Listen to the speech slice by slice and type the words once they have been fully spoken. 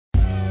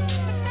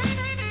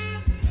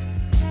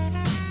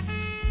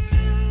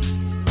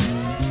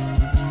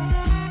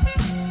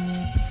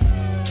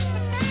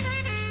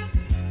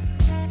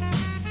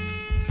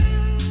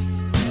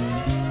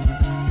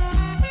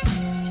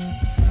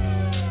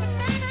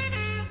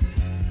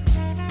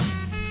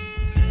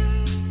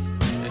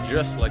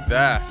Just like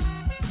that.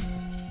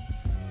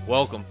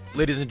 Welcome,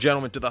 ladies and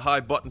gentlemen, to the High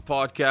Button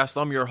Podcast.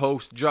 I'm your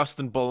host,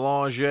 Justin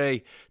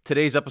Belanger.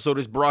 Today's episode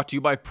is brought to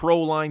you by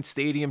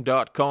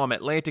ProLineStadium.com,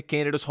 Atlantic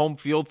Canada's home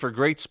field for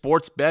great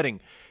sports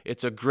betting.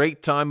 It's a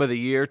great time of the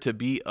year to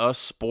be a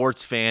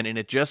sports fan, and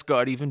it just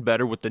got even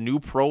better with the new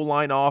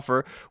ProLine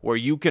offer where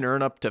you can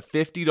earn up to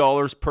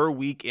 $50 per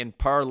week in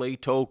parlay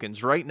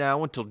tokens. Right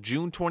now until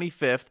June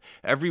 25th,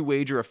 every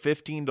wager of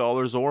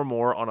 $15 or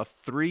more on a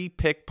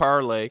 3-pick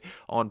parlay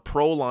on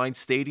ProLine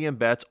Stadium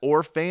bets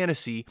or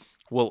fantasy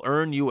will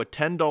earn you a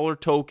 $10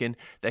 token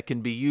that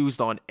can be used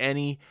on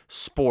any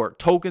sport.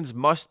 Tokens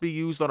must be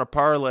used on a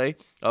parlay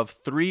of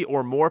 3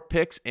 or more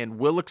picks and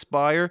will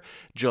expire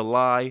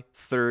July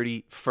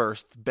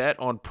 31st. Bet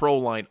on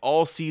ProLine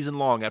all season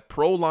long at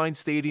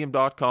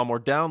ProLineStadium.com or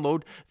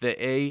download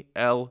the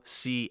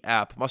ALC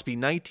app. Must be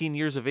 19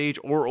 years of age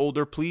or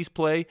older. Please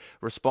play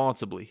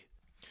responsibly.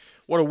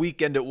 What a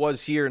weekend it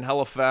was here in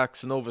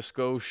Halifax, Nova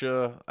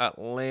Scotia,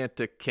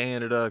 Atlantic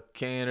Canada,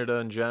 Canada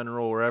in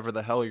general, wherever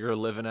the hell you're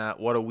living at.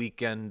 What a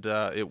weekend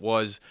it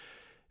was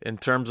in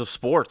terms of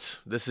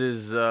sports. This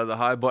is the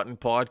High Button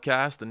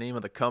Podcast. The name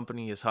of the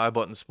company is High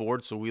Button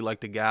Sports, so we like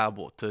to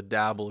dabble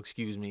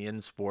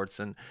in sports.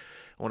 And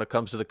when it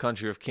comes to the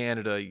country of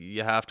Canada,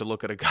 you have to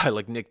look at a guy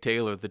like Nick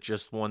Taylor that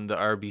just won the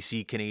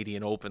RBC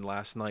Canadian Open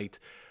last night,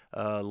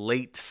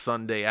 late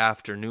Sunday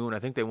afternoon. I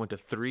think they went to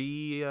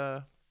three,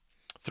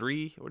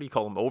 what do you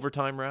call them,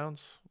 overtime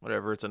rounds?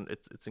 Whatever, it's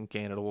in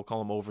Canada, we'll call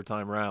them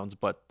overtime rounds.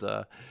 But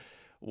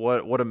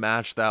what a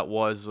match that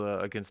was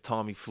against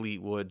Tommy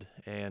Fleetwood,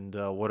 and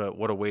what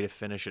a way to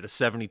finish it. A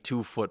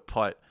 72-foot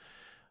putt.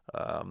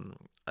 I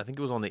think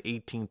it was on the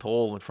 18th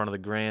hole in front of the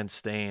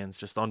grandstands.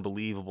 Just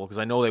unbelievable, because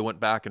I know they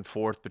went back and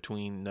forth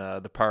between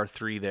the par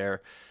 3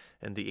 there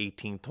and the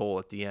 18th hole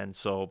at the end.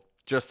 So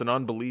just an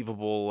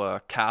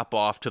unbelievable cap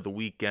off to the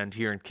weekend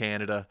here in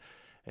Canada.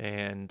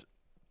 And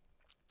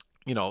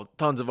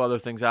tons of other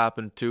things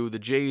happened too. The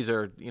Jays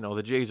are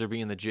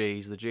being the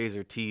Jays. The Jays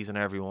are teasing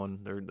everyone.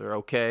 They're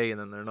okay, and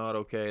then they're not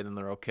okay, and then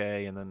they're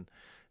okay, and then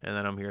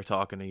I'm here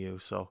talking to you.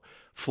 So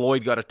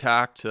Floyd got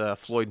attacked.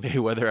 Floyd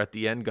Mayweather at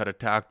the end got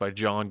attacked by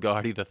John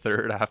Gotti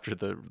III after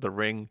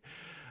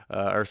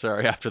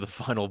after the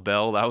final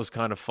bell. That was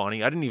kind of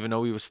funny. I didn't even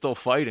know he was still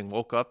fighting.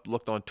 Woke up,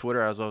 looked on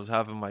Twitter as I was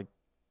having my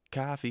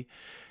coffee,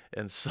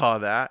 and saw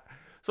that.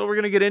 So we're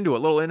going to get into it.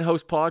 A little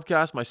in-house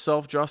podcast.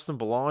 Myself, Justin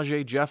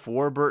Belanger, Jeff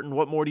Warburton.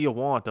 What more do you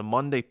want? A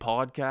Monday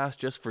podcast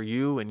just for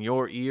you and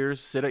your ears.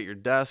 Sit at your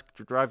desk,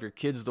 drive your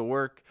kids to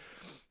work.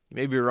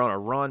 Maybe you're on a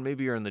run.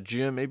 Maybe you're in the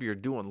gym. Maybe you're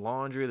doing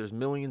laundry. There's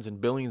millions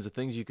and billions of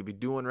things you could be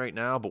doing right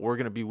now, but we're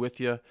going to be with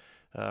you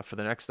for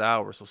the next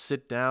hour. So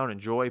sit down,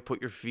 enjoy,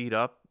 put your feet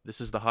up.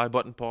 This is the High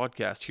Button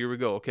Podcast. Here we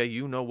go, okay?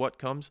 You know what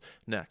comes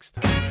next.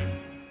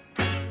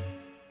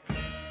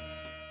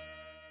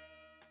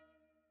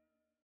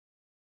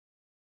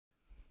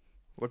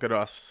 Look at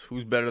us.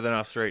 Who's better than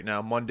us right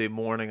now? Monday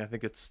morning. I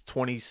think it's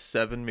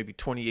 27, maybe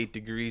 28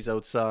 degrees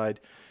outside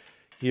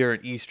here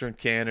in Eastern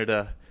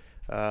Canada.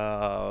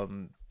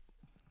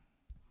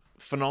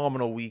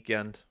 Phenomenal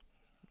weekend.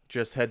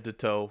 Just head to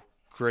toe.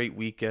 Great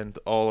weekend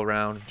all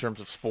around in terms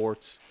of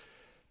sports,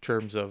 in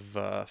terms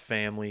of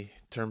family,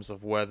 in terms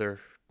of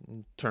weather,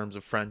 in terms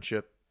of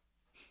friendship,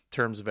 in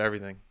terms of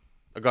everything.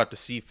 I got to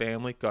see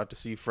family, got to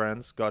see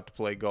friends, got to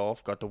play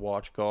golf, got to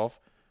watch golf,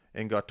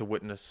 and got to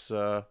witness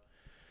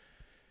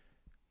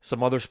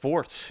some other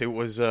sports. It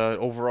was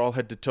overall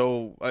head to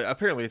toe.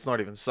 Apparently, it's not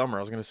even summer.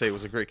 I was going to say it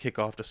was a great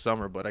kickoff to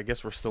summer, but I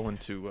guess we're still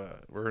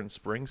we're in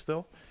spring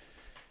still.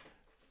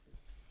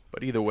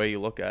 But either way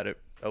you look at it,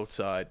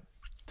 outside,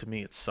 to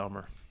me, it's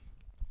summer.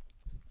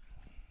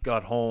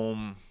 Got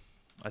home,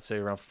 I'd say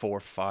around 4 or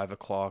 5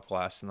 o'clock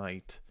last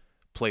night.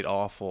 Played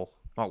awful.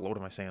 What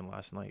am I saying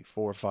last night?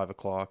 4 or 5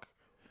 o'clock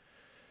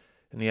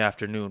in the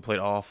afternoon. Played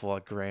awful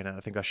at Granite. I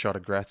think I shot a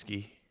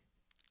Gretzky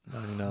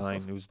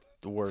 99. It was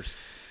the worst.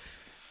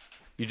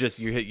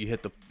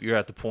 You're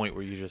at the point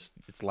where it's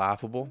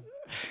laughable.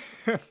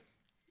 But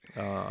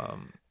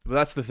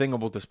that's the thing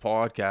about this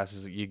podcast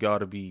is you got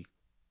to be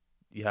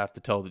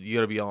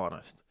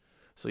honest.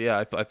 So yeah,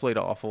 I played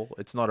awful.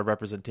 It's not a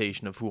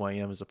representation of who I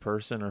am as a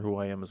person or who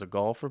I am as a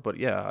golfer, but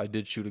yeah, I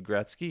did shoot a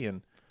Gretzky,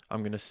 and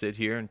I'm going to sit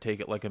here and take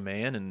it like a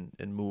man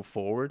and move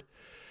forward.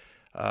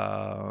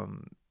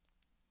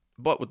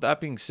 But with that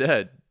being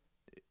said,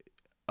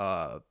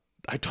 I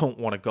don't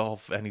want to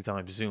golf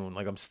anytime soon.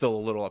 Like, I'm still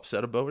a little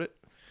upset about it.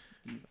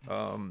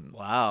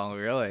 Wow,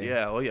 really?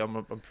 Yeah, well, yeah,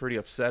 I'm pretty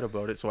upset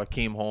about it. So I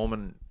came home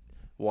and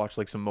watched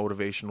like some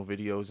motivational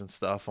videos and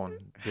stuff on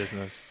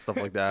business, stuff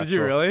like that. Did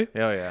you really?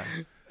 Yeah.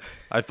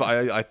 I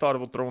thought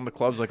about throwing the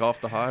clubs like off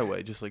the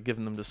highway, just like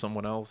giving them to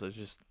someone else.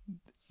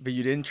 But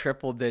you didn't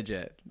triple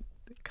digit.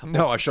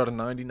 No, I shot a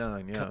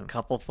 99. Yeah,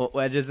 couple foot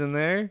wedges in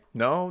there.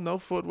 No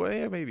foot wedge.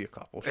 Yeah, maybe a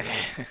couple. Sure.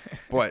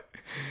 But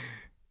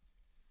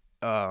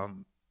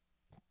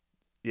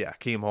yeah,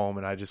 came home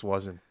and I just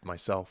wasn't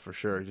myself for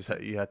sure.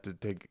 You had to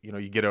take,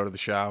 you get out of the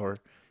shower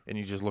and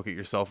you just look at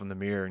yourself in the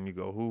mirror and you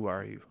go, who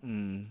are you?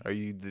 Are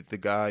you the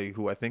guy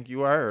who I think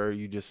you are, or are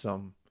you just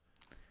some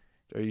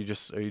Are you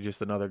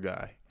just another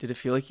guy? Did it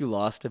feel like you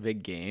lost a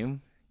big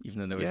game, even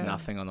though there was Yeah.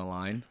 nothing on the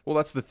line? Well,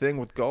 that's the thing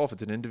with golf.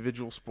 It's an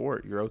individual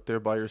sport. You're out there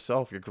by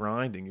yourself. You're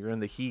grinding. You're in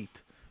the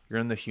heat. You're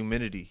in the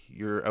humidity.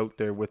 You're out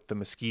there with the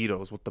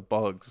mosquitoes, with the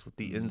bugs, with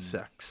the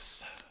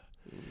insects.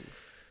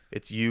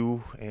 It's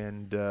you,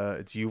 and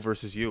it's you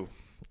versus you.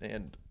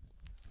 And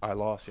I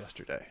lost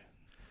yesterday.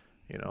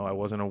 I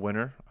wasn't a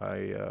winner.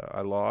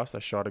 I lost. I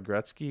shot a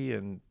Gretzky,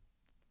 and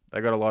I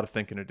got a lot of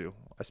thinking to do.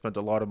 I spent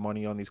a lot of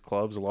money on these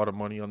clubs, a lot of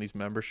money on these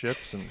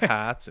memberships and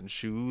hats and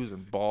shoes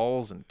and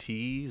balls and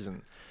tees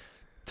and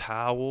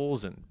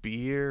towels and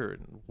beer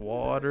and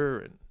water,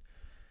 and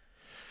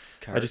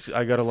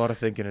I got a lot of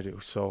thinking to do.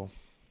 So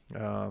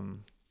I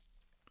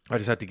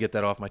just had to get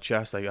that off my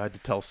chest. I had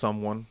to tell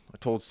someone. I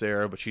told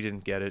Sarah, but she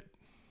didn't get it.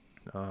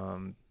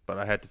 But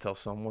I had to tell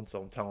someone,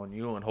 so I'm telling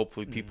you, and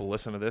hopefully people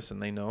listen to this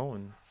and they know,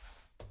 and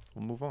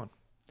we'll move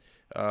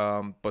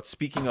on. But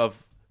speaking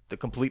of the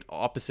complete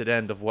opposite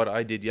end of what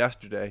I did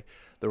yesterday,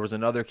 there was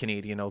another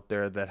Canadian out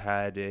there that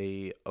had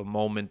a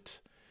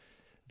moment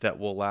that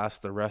will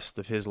last the rest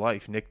of his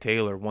life. Nick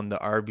Taylor won the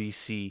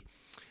RBC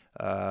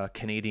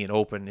Canadian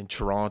Open in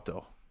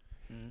Toronto,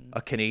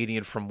 a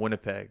Canadian from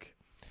Winnipeg.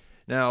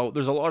 Now,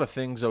 there's a lot of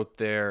things out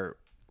there,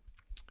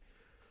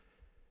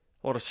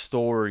 a lot of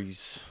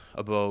stories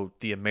about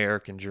the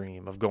American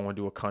dream of going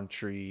to a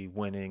country,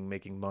 winning,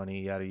 making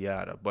money, yada,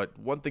 yada. But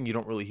one thing you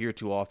don't really hear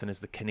too often is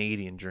the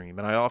Canadian dream.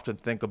 And I often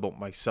think about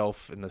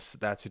myself in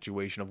that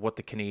situation of what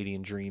the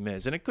Canadian dream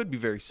is. And it could be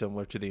very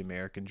similar to the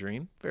American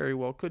dream. Very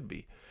well could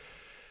be.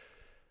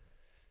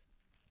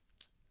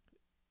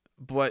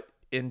 But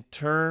in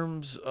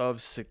terms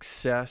of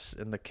success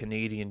in the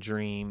Canadian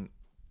dream,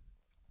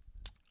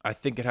 I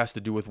think it has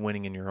to do with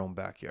winning in your own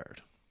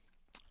backyard.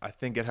 I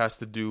think it has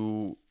to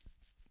do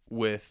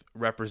with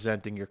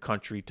representing your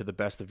country to the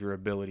best of your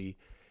ability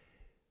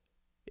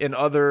in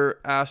other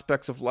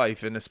aspects of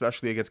life, and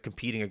especially against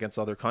competing against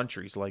other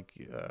countries,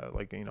 like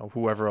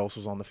whoever else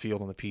was on the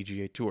field on the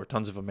PGA Tour.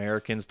 Tons of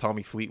Americans.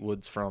 Tommy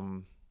Fleetwood's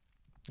from,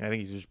 I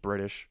think he's just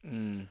British.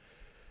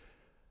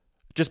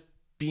 Just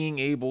being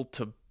able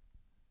to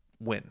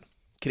win.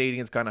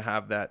 Canadians kind of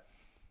have that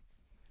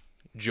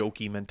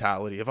jokey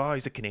mentality of, oh,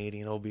 he's a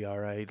Canadian, he'll be all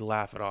right,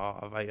 laugh it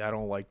off. I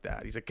don't like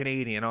that. He's a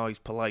Canadian, oh, he's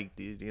polite,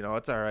 dude.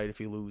 It's all right if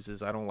he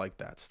loses. I don't like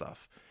that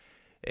stuff.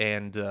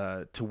 And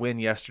to win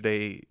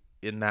yesterday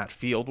in that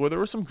field where there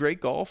were some great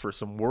golfers,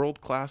 some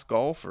world-class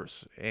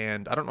golfers,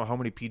 and I don't know how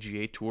many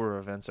PGA Tour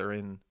events are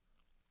in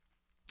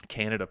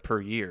Canada per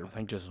year. I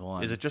think just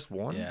one. Is it just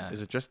one? Yeah.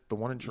 Is it just the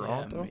one in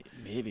Toronto? Yeah,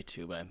 maybe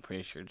two, but I'm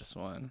pretty sure just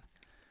one.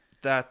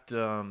 That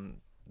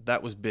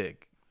was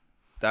big.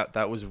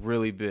 That was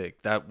really big.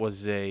 That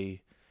was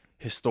a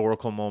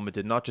historical moment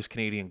in not just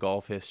Canadian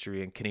golf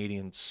history and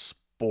Canadian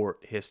sport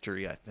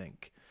history, I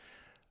think.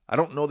 I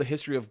don't know the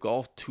history of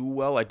golf too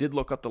well. I did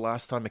look up the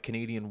last time a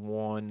Canadian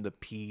won the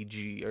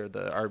PG or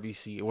the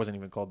RBC. It wasn't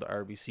even called the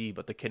RBC,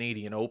 but the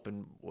Canadian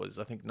Open was,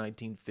 I think,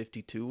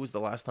 1952 was the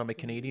last time a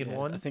Canadian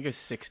won. I think it was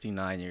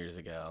 69 years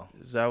ago.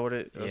 Is that what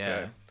it? Okay.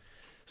 Yeah.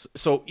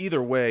 So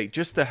either way,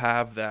 just to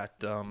have that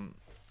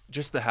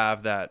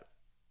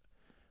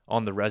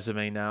on the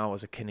resume now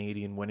as a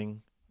Canadian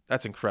winning,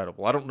 that's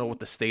incredible. I don't know what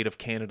the state of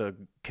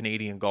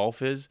Canadian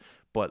golf is,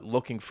 but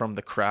looking from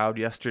the crowd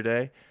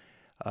yesterday,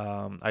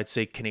 I'd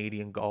say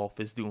Canadian golf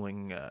is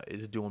doing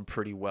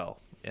pretty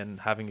well.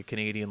 And having a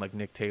Canadian like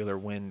Nick Taylor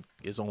win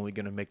is only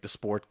going to make the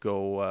sport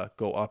go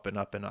up and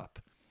up and up.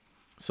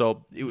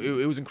 So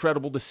it was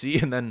incredible to see.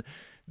 And then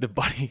the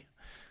buddy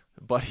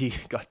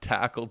got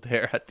tackled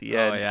there at the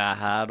end. Oh yeah,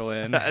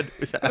 Hadwin.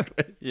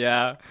 Hadwin.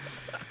 Yeah.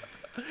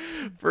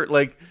 For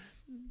like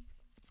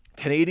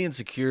Canadian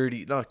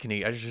security, not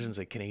Canadian, I shouldn't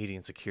say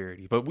Canadian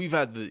security, but we've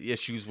had the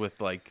issues with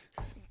like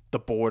the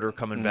border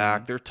coming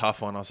back. They're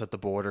tough on us at the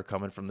border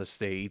coming from the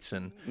States,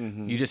 and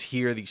you just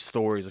hear these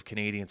stories of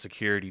Canadian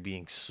security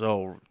being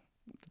so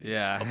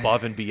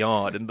above and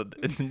beyond, and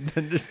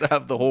then just to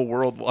have the whole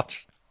world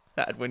watch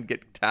Hadwin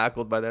get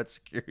tackled by that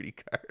security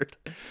guard,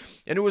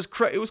 and it was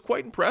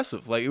quite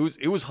impressive. Like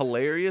it was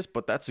hilarious,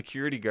 but that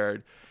security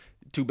guard,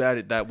 too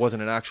bad that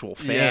wasn't an actual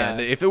fan.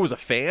 Yeah. If it was a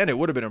fan, it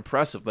would have been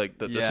impressive. Like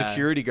the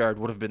security guard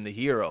would have been the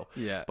hero.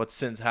 Yeah. But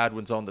since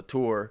Hadwin's on the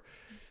tour,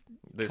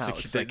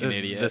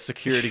 the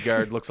security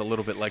guard looks a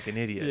little bit like an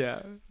idiot.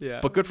 Yeah. Yeah.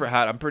 But good for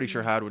Had. I'm pretty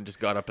sure Hadwin just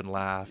got up and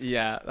laughed.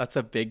 Yeah, that's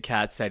what Big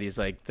Cat said. He's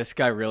like, this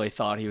guy really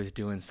thought he was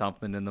doing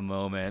something in the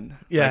moment.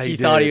 Yeah, like, he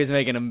thought he was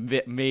making a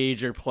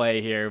major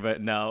play here,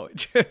 but no,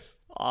 just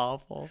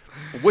awful.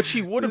 Which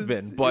he would have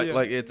been, but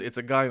like it's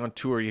a guy on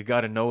tour. You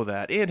got to know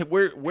that. And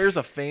where's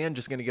a fan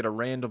just going to get a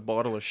random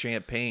bottle of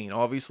champagne?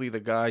 Obviously, the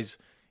guy's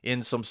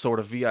in some sort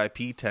of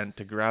VIP tent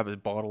to grab a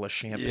bottle of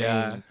champagne.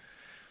 Yeah.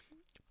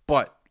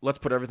 But let's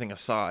put everything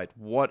aside.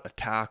 What a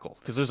tackle.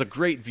 Because there's a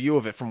great view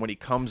of it from when he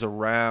comes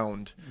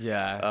around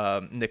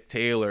Nick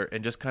Taylor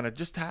and just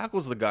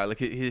tackles the guy. Like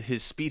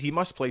his speed, he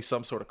must play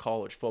some sort of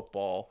college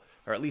football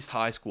or at least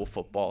high school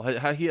football.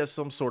 He has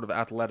some sort of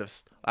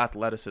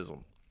athleticism.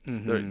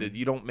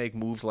 You don't make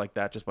moves like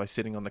that just by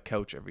sitting on the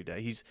couch every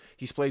day.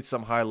 He's played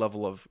some high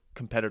level of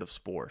competitive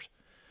sport.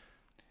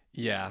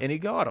 Yeah. And he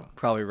got him.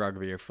 Probably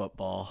rugby or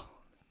football.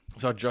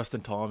 So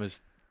Justin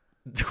Thomas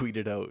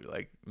tweeted out,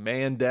 like,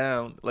 man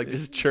down, like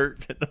just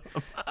chirping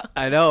him.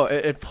 I know.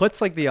 It puts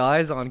like the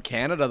eyes on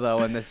Canada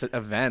though in this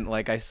event.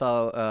 Like I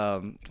saw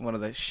one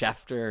of the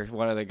Schefter,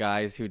 one of the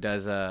guys who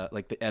does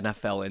like the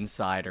NFL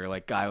Insider,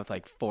 like guy with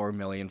like 4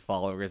 million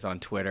followers on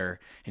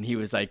Twitter, and he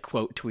was like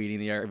quote tweeting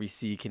the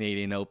RBC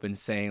Canadian Open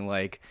saying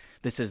like,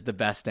 this is the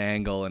best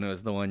angle, and it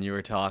was the one you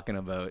were talking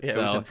about. Yeah, so,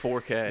 it was in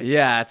 4K.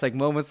 Yeah, it's like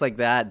moments like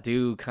that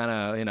do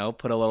kind of,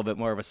 put a little bit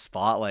more of a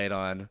spotlight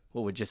on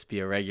what would just be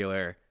a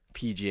regular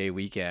PGA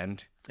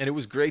weekend. And it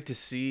was great to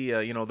see,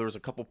 there was a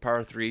couple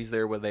par threes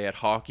there where they had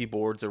hockey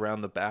boards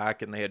around the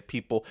back, and they had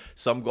people,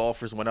 some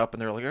golfers went up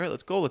and they were like, all right,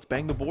 let's go, let's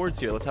bang the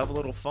boards here, let's have a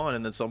little fun.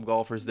 And then some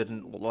golfers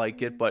didn't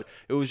like it, but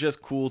it was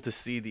just cool to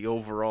see the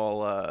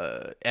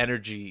overall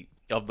energy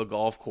of the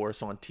golf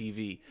course on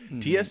TV.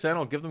 TSN,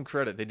 I'll give them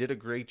credit. They did a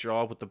great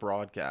job with the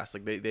broadcast.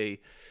 Like they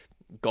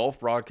golf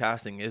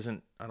broadcasting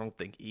isn't, I don't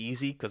think,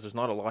 easy because there's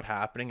not a lot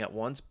happening at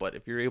once, but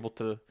if you're able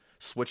to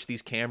switch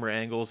these camera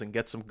angles and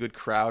get some good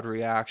crowd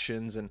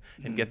reactions and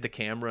get the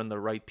camera in the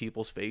right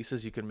people's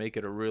faces, you can make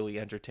it a really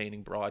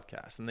entertaining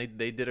broadcast. And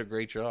they did a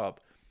great job.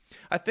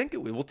 I think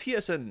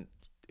TSN,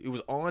 it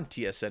was on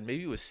TSN.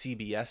 Maybe it was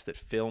CBS that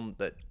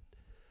filmed it,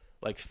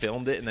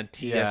 and then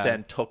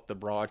TSN took the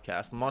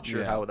broadcast. I'm not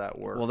sure how that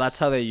works. Well, that's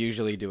how they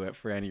usually do it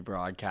for any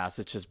broadcast.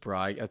 It's just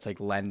it's like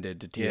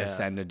lended to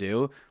TSN to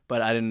do.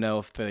 But I didn't know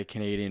if the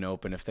Canadian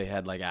Open, if they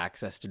had like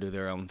access to do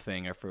their own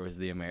thing, or if it was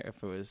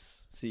if it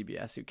was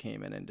CBS who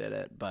came in and did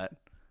it. But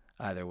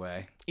either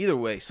way,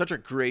 such a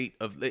great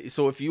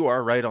so if you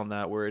are right on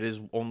that, where it is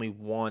only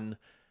one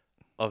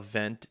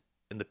event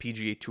in the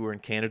PGA Tour in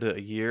Canada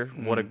a year,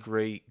 what a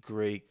great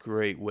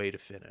way to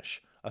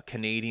finish. A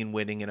Canadian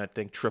winning in, I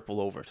think, triple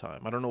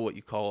overtime. I don't know what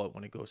you call it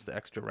when it goes to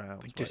extra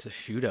rounds. Just a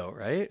shootout,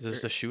 right? Is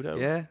this a shootout?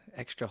 Yeah,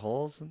 extra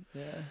holes.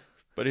 Yeah.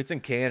 But it's in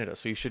Canada,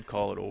 so you should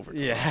call it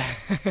overtime.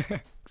 Yeah,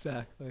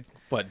 exactly.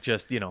 But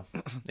just,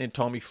 and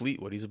Tommy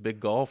Fleetwood, he's a big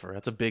golfer.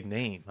 That's a big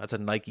name. That's a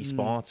Nike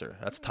sponsor.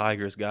 That's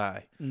Tiger's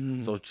guy.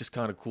 So it's just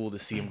kind of cool to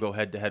see him go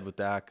head-to-head with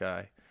that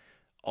guy.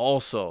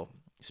 Also,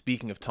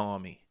 speaking of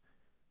Tommy,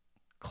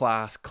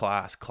 class.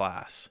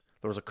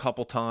 There was a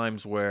couple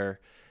times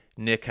where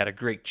Nick had a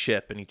great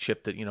chip, and he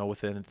chipped it,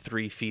 within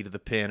 3 feet of the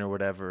pin or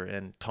whatever,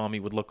 and Tommy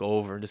would look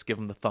over and just give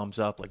him the thumbs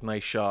up, like,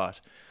 nice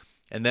shot.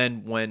 And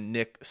then when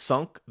Nick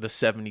sunk the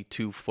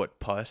 72-foot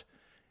putt,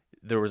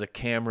 there was a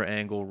camera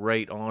angle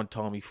right on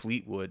Tommy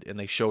Fleetwood, and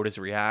they showed his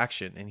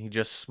reaction, and he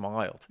just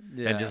smiled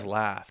and just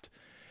laughed.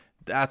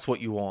 That's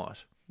what you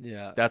want.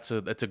 Yeah. That's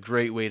a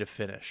great way to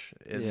finish.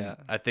 And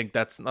I think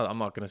I'm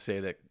not going to say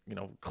that,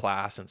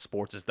 class in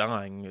sports is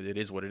dying. It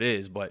is what it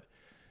is, but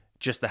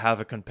just to have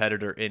a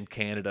competitor in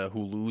Canada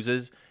who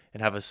loses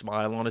and have a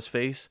smile on his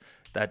face,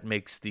 that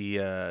makes the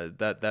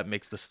that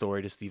makes the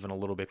story just even a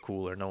little bit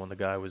cooler, knowing the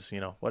guy was,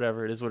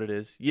 whatever, it is what it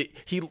is.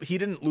 He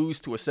didn't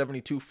lose to a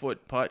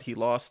 72-foot putt. He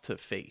lost to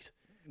fate.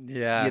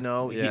 Yeah.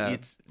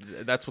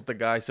 That's what the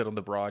guy said on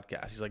the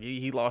broadcast. He's like,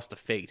 he lost to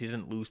fate. He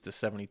didn't lose to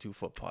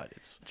 72-foot putt.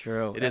 It's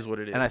true. It is what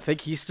it is. And I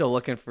think he's still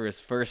looking for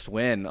his first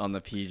win on the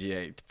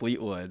PGA,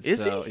 Fleetwood.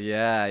 Is he?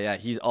 Yeah.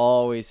 He's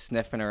always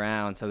sniffing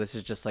around. So this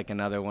is just like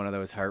another one of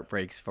those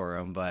heartbreaks for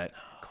him. But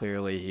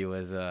clearly he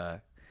was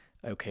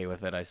okay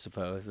with it, I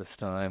suppose, this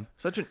time.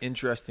 Such an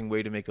interesting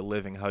way to make a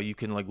living, how you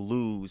can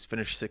lose,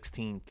 finish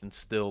 16th, and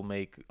still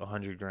make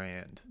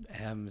 $100,000.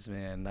 M's,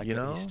 man.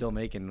 He's still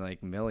making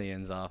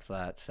millions off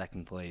that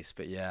second place,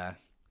 but yeah.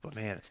 But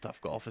man, it's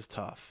tough. Golf is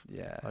tough.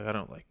 Yeah. I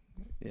don't like.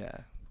 Yeah.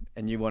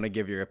 And you want to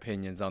give your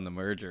opinions on the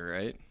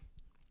merger,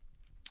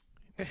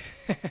 right?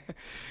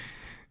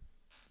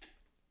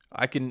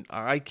 I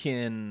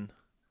can.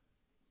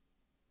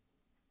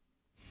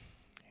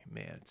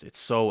 Man, it's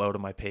so out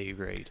of my pay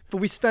grade. But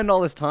we spend all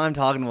this time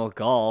talking about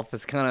golf.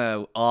 It's kind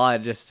of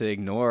odd just to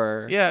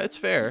ignore. Yeah, it's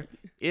fair.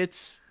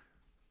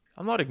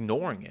 I'm not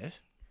ignoring it.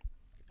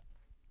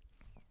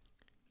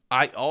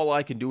 All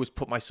I can do is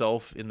put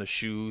myself in the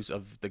shoes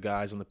of the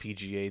guys on the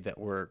PGA that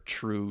were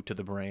true to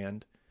the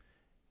brand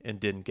and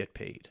didn't get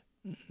paid.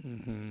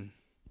 Mm-hmm.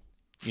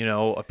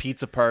 A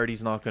pizza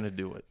party's not going to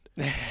do it.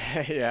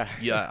 Yeah.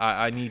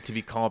 I need to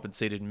be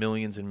compensated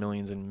millions and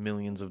millions and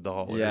millions of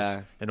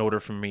dollars in order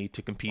for me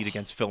to compete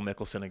against Phil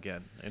Mickelson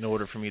again, in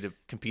order for me to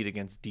compete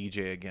against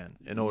DJ again,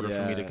 in order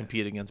for me to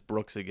compete against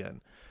Brooks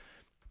again.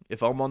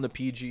 If I'm on the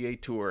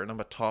PGA Tour and I'm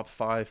a top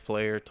 5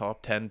 player,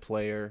 top 10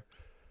 player,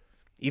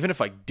 even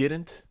if I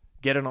didn't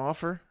get an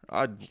offer,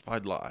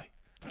 I'd lie.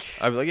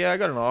 I'd be like, yeah, I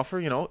got an offer,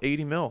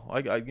 80 mil. I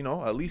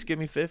at least give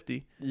me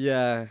 50.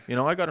 Yeah.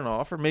 I got an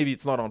offer. Maybe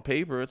it's not on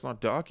paper, it's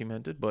not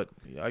documented, but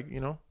I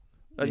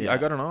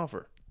got an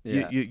offer.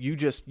 Yeah.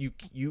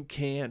 You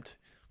can't.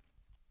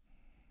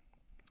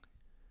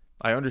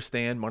 I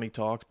understand money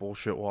talks,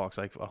 bullshit walks.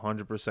 I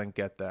 100%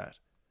 get that.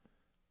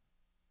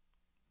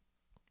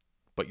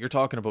 but you're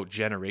talking about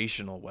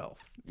generational wealth.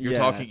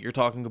 You're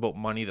talking about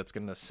money that's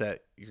going to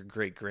set your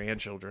great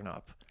grandchildren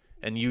up,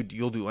 and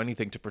you'll do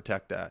anything to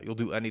protect that. You'll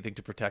do anything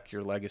to protect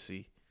your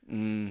legacy.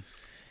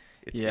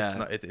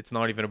 It's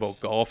not even about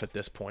golf at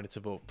this point. It's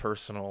about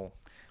personal.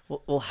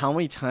 Well, how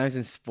many times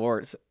in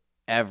sports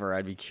ever,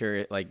 I'd be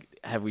curious, like,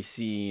 have we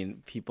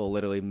seen people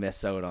literally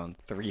miss out on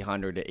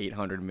 $300 to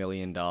 $800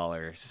 million?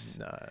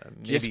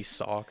 Maybe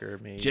soccer,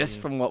 maybe. Just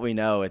from what we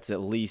know, it's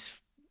at least,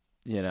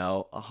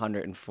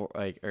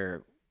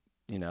 104,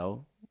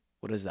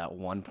 what is that,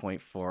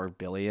 1.4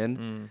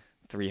 billion?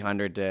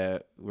 300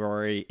 to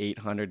Rory,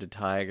 800 to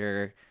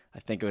Tiger. I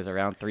think it was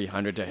around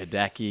 300 to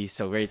Hideki.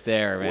 So right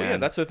there, man. Well, yeah,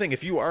 that's the thing.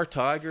 If you are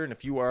Tiger and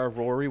if you are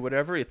Rory,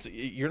 whatever,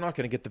 you're not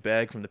going to get the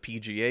bag from the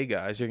PGA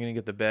guys. You're going to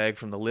get the bag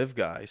from the LIV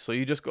guys. So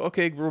you just go,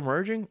 okay, we're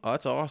merging. Oh,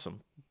 that's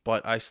awesome.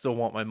 But I still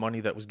want my money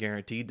that was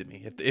guaranteed to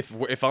me.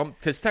 If I'm,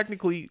 because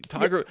technically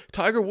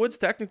Tiger Woods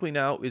technically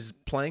now is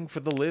playing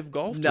for the LIV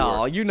Golf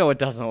Tour. No, it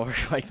doesn't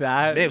work like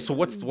that. Man, so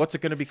what's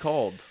it going to be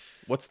called?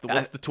 What's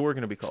the tour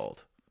going to be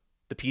called?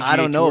 The PGA I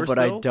don't know, Tour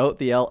but still? I doubt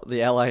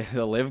the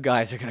LIV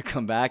guys are going to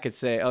come back and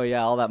say, "Oh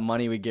yeah, all that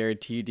money we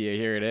guaranteed you,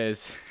 here it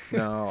is."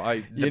 No,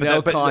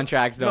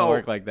 contracts don't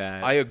work like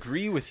that. I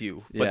agree with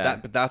you,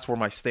 but that's where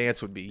my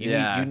stance would be.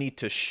 You need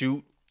to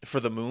shoot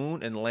for the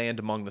moon and land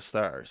among the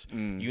stars.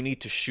 You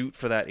need to shoot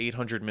for that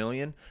 800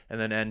 million and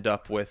then end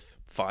up with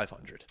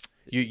 500.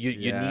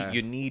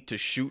 You need to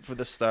shoot for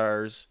the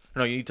stars.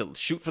 No, you need to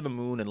shoot for the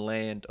moon and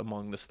land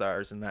among the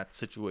stars in that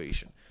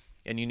situation.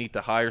 And you need to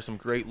hire some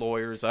great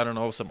lawyers, I don't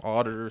know, some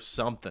auditors,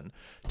 something,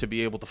 to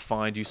be able to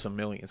find you some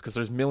millions. Because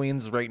there's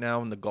millions right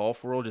now in the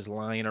golf world just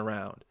lying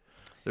around.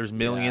 There's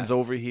millions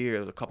over here.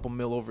 There's a couple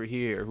mil over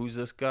here. Who's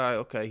this guy?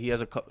 Okay, he has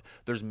a couple.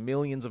 There's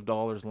millions of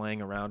dollars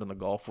laying around in the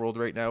golf world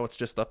right now. It's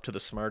just up to the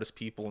smartest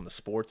people in the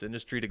sports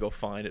industry to go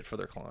find it for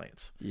their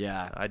clients.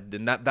 Yeah.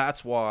 And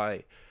that's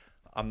why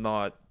I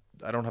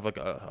don't have like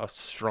a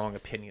strong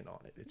opinion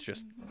on it. It's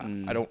just, I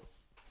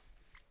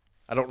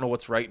don't know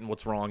what's right and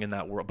what's wrong in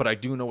that world, but I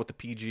do know what the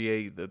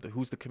PGA,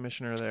 who's the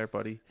commissioner there,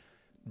 buddy?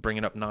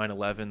 Bringing up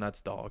 9/11,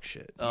 that's dog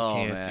shit. You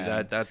can't do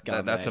that.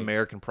 That's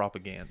American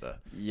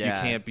propaganda. Yeah.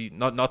 You can't be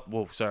not that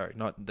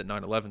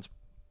 9/11's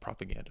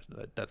propaganda.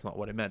 That's not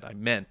what I meant. I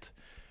meant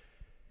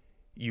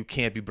you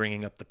can't be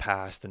bringing up the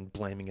past and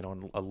blaming it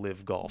on a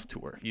LIV Golf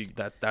Tour.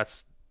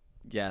 That's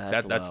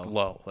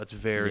low. That's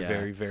very,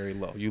 very, very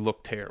low. You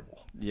look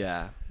terrible.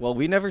 Yeah. Well,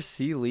 we never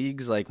see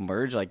leagues like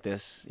merge like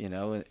this,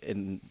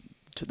 in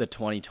to the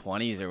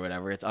 2020s or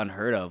whatever. It's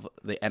unheard of.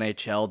 The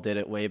NHL did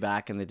it way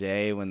back in the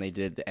day when they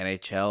did the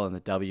NHL and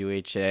the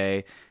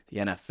WHA. The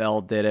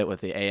NFL did it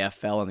with the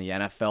AFL and the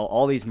NFL.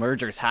 All these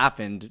mergers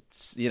happened,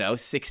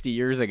 60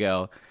 years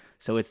ago.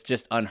 So it's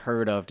just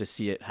unheard of to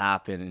see it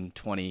happen in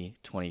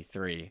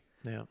 2023.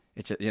 Yeah.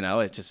 It's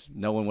just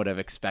no one would have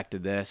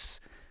expected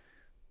this.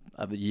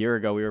 A year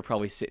ago, we were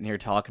probably sitting here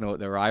talking about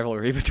the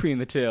rivalry between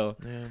the two.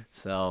 Yeah.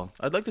 So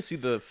I'd like to see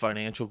the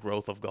financial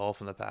growth of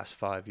golf in the past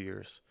 5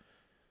 years.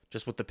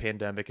 Just with the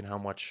pandemic and how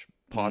much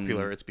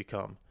popular it's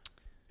become.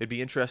 It'd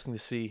be interesting to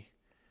see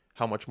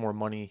how much more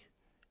money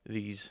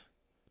these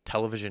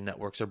television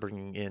networks are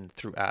bringing in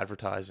through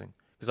advertising.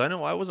 Because I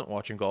know I wasn't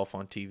watching golf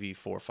on TV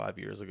 4 or 5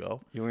 years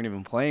ago. You weren't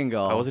even playing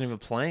golf. I wasn't even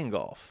playing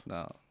golf.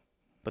 No.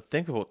 But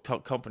think about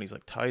companies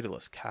like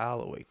Titleist,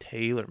 Callaway,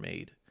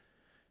 TaylorMade,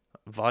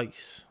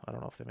 Vice. I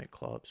don't know if they make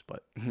clubs,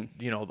 but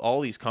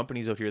all these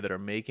companies out here that are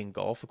making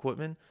golf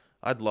equipment,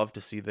 I'd love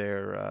to see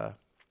their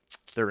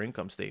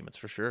income statements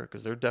for sure,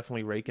 because they're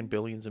definitely raking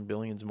billions and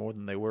billions more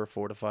than they were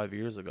 4 to 5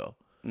 years ago.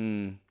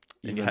 And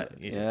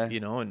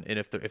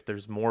if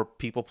there's more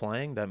people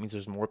playing, that means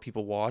there's more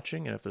people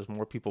watching, and if there's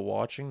more people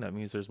watching, that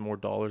means there's more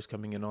dollars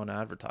coming in on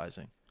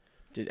advertising.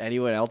 Did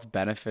anyone else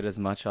benefit as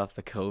much off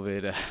the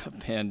COVID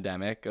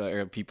pandemic,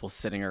 or people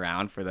sitting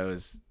around for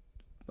those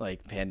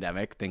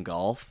pandemic than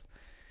golf?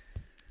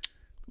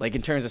 Like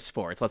in terms of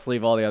sports, let's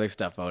leave all the other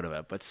stuff out of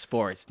it. But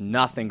sports,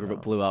 nothing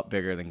blew up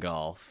bigger than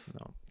golf.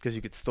 No, because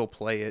you could still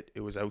play it.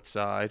 It was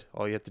outside.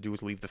 All you had to do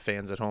was leave the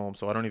fans at home.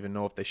 So I don't even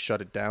know if they shut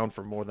it down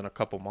for more than a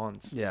couple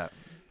months. Yeah.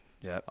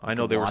 I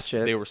know they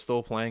were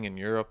still playing in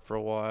Europe for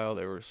a while.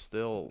 They were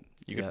still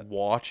could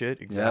watch it.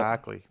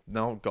 Exactly. Yep.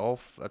 No,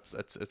 golf.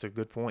 That's a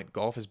good point.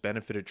 Golf has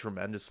benefited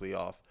tremendously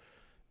off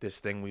this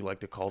thing we like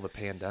to call the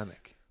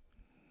pandemic.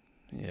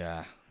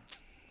 Yeah.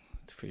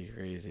 It's pretty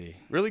crazy.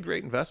 Really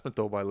great investment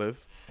though by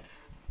LIV.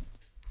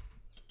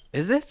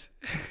 Is it?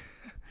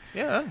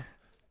 Yeah.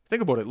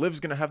 Think about it.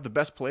 LIV's going to have the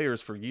best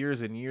players for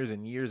years and years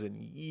and years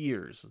and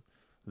years.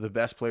 The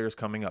best players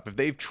coming up. If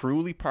they've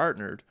truly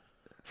partnered,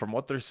 from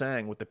what they're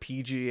saying, with the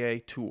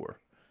PGA Tour,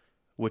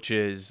 which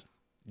is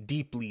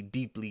deeply,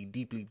 deeply,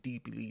 deeply,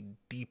 deeply,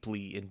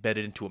 deeply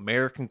embedded into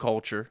American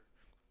culture,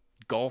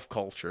 golf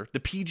culture. The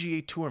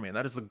PGA Tour, man,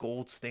 that is the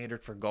gold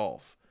standard for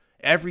golf.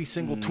 Every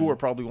single tour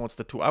probably wants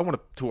to tour. I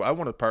want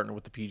to partner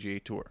with the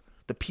PGA Tour.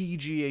 The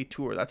PGA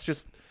Tour. That's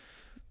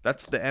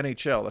the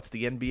NHL. That's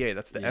the NBA.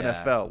 That's the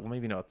NFL. Well,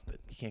 maybe not.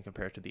 You can't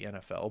compare it to the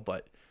NFL,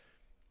 but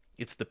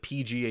it's the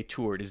PGA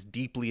Tour. It is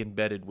deeply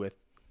embedded with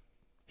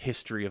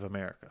history of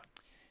America.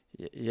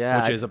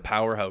 Yeah. Which is a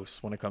powerhouse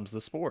when it comes to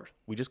the sport.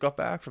 We just got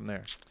back from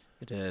there.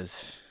 It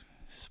is.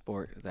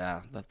 Sport.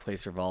 Yeah, that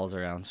place revolves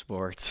around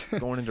sports.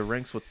 Going into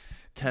rinks with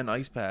 10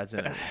 ice pads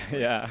in it.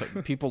 Yeah.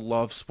 People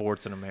love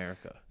sports in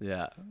America.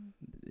 Yeah.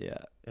 Yeah.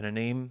 And a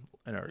name,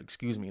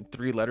 in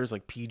 3 letters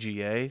like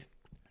PGA,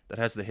 that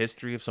has the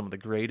history of some of the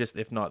greatest,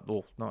 if not,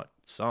 well, not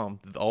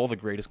some, all the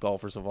greatest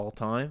golfers of all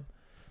time.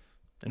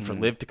 And for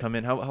Liv to come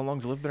in, how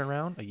long's Liv been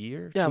around? A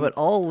year? Yeah, 2? but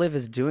all Liv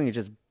is doing is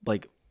just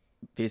like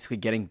basically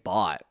getting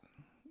bought.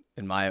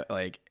 In my,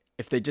 like,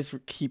 if they just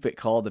keep it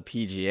called the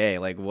PGA,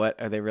 like,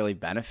 what are they really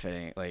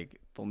benefiting?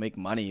 Like, they'll make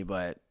money,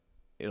 but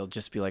it'll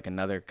just be like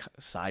another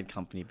side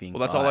company being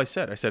Well, that's bought. all I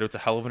said. I said it's a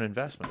hell of an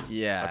investment.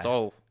 Yeah. That's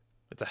all.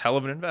 It's a hell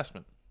of an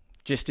investment.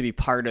 Just to be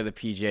part of the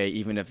PGA,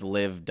 even if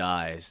Liv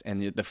dies,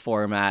 and the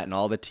format and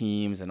all the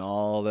teams and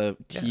all the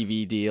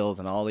TV deals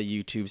and all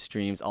the YouTube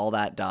streams, all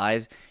that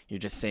dies, you're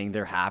just saying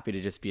they're happy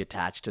to just be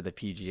attached to the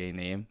PGA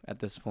name at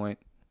this point.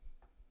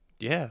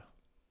 Yeah.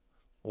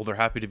 Well, they're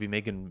happy to be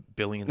making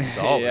billions of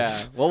dollars. Yeah.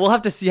 Well, we'll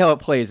have to see how it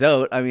plays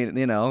out. I mean,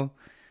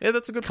 Yeah,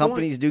 that's a good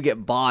companies point. do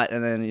get bought,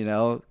 and then,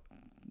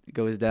 it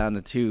goes down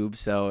the tube.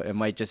 So it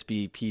might just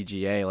be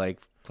PGA, like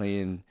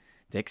playing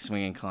dick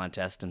swinging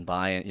contest and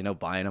buying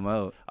them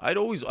out. I've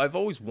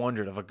always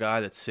wondered of a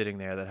guy that's sitting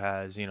there that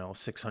has,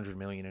 $600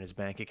 million in his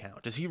bank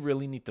account. Does he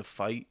really need to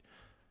fight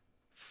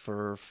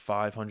for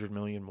 $500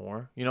 million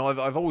more?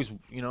 I've always,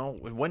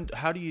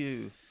 how do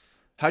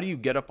you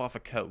get up off a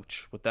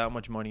couch with that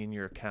much money in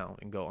your account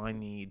and go, I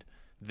need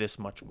this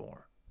much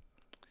more?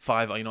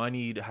 I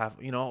need half,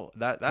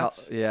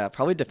 that's. Yeah,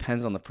 probably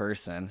depends on the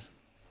person.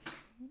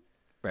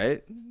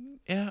 Right?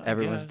 Yeah.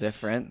 Everyone's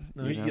different.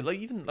 No, like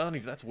even I don't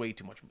even, that's way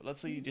too much.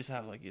 Let's say you just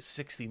have like a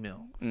 60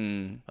 mil.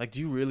 Like, do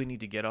you really need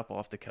to get up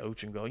off the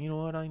couch and go, you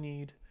know what I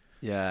need?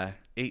 Yeah.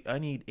 I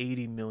need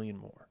 80 million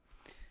more.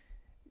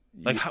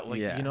 Like how?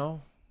 Like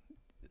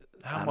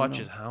how much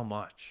is how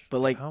much? But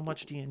like, how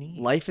much do you need?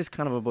 Life is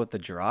kind of about the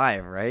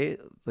drive, right?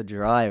 The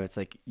drive. It's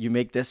like you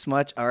make this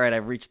much. All right,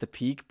 I've reached the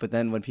peak. But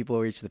then when people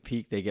reach the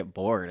peak, they get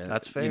bored. And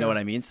that's fair. You know what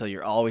I mean? So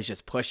you're always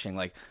just pushing.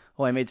 Like,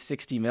 oh, I made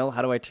 60 mil.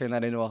 How do I turn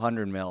that into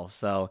 100 mil?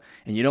 So,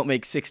 and you don't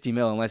make 60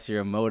 mil unless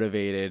you're a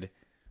motivated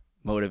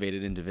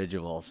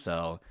individual.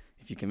 So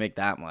if you can make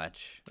that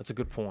much, that's a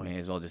good point. May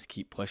as well just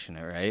keep pushing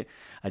it, right?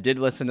 I did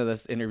listen to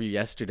this interview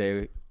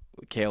yesterday.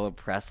 Caleb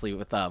Presley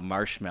with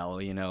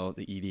Marshmello,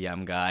 the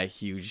EDM guy,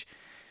 huge.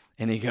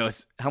 And he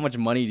goes, how much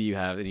money do you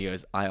have? And he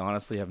goes, I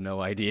honestly have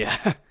no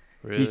idea.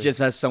 Really? He just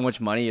has so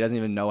much money. He doesn't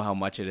even know how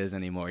much it is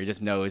anymore. He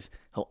just knows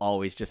he'll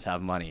always just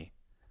have money.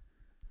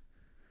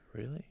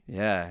 Really?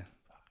 Yeah.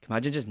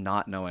 Imagine just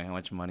not knowing how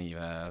much money you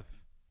have.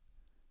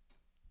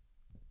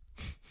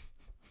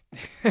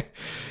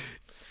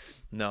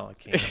 No, I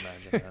can't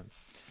imagine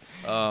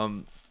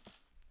that.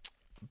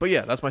 But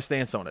yeah, that's my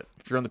stance on it.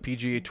 If you're on the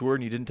PGA Tour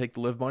and you didn't take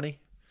the live money,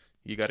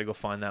 you got to go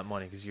find that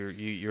money because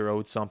you're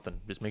owed something.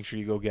 Just make sure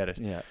you go get it.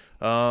 Yeah.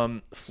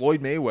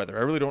 Floyd Mayweather. I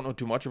really don't know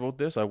too much about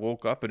this. I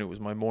woke up and it was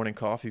my morning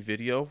coffee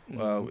video.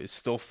 Is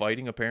still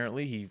fighting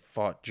apparently. He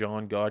fought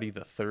John Gotti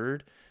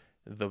III.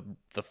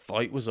 The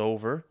fight was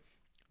over.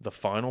 The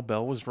final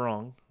bell was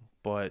rung,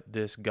 but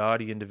this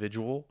Gotti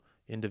individual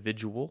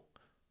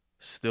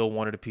still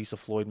wanted a piece of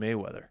Floyd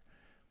Mayweather.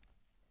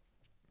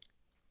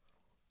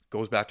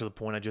 Goes back to the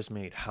point I just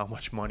made. How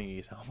much money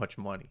is how much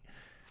money?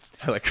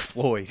 Like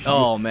Floyd.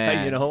 Oh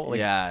man.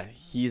 Yeah,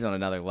 he's on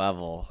another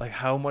level. Like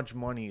how much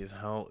money is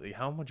how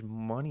much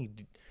money?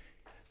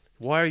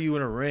 Why are you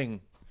in a ring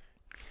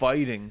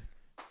fighting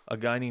a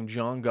guy named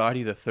John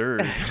Gotti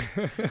III?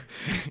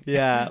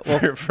 Yeah,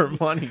 for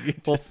money.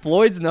 Well,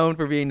 Floyd's known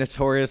for being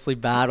notoriously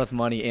bad with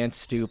money and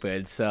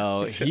stupid,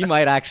 so he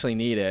might actually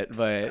need it.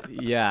 But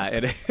yeah,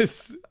 it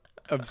is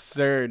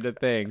absurd to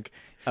think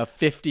a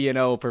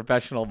 50-0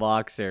 professional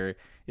boxer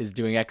is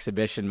doing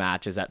exhibition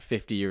matches at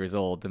 50 years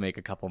old to make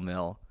a couple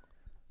mil.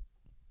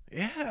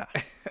 Yeah.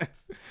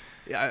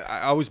 Yeah,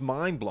 I was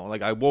mind blown.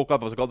 Like I woke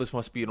up, I was like, "Oh, this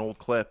must be an old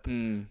clip."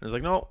 I was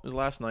like, "No, it was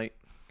last night."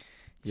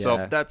 Yeah.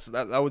 So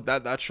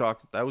that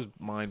shocked. That was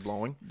mind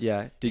blowing.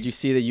 Yeah. Did you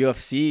see the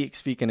UFC?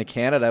 Speaking of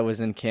Canada, I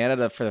was in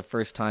Canada for the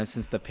first time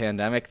since the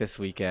pandemic this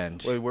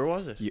weekend. Wait, where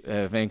was it?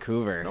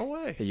 Vancouver. No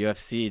way. The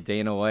UFC,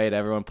 Dana White,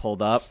 everyone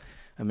pulled up.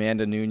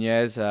 Amanda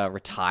Nunes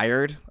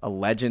retired, a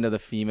legend of the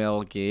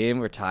female game,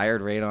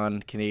 retired right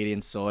on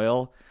Canadian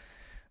soil.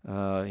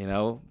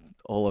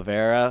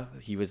 Oliveira,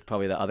 he was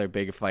probably the other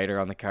big fighter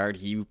on the card.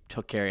 He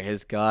took care of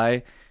his guy.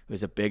 It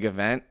was a big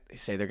event. They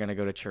say they're going to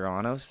go to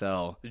Toronto.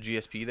 So the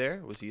GSP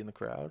there? Was he in the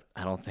crowd?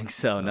 I don't think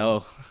so.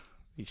 No.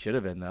 He should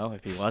have been, though.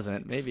 If he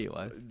wasn't, maybe he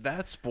was.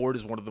 That sport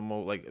is one of the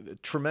most,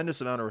 tremendous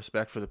amount of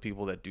respect for the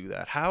people that do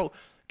that. How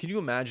can you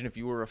imagine if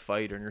you were a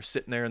fighter and you're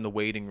sitting there in the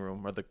waiting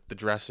room or the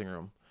dressing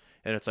room?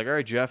 And it's like, all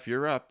right, Jeff,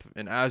 you're up.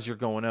 And as you're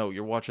going out,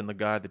 you're watching the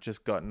guy that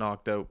just got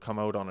knocked out come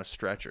out on a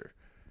stretcher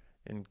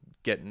and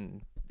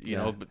getting,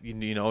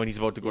 and he's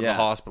about to go to the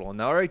hospital. And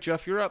now, all right,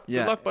 Jeff, you're up.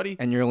 Good luck, buddy.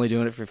 And you're only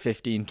doing it for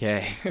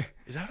 $15K.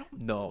 Is that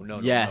no?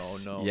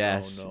 Yes.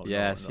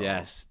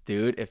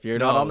 Dude, if you're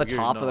not on the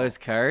top of those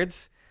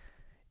cards,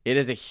 It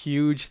is a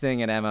huge thing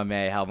in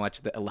MMA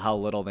how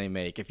little they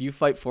make. If you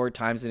fight 4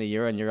 times in a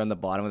year and you're on the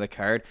bottom of the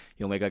card,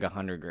 you'll make like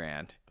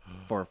 $100,000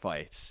 4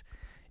 fights.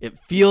 It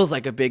feels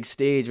like a big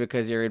stage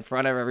because you're in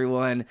front of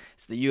everyone.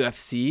 It's the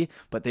UFC,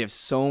 but they have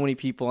so many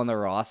people on the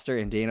roster,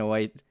 and Dana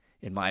White,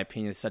 in my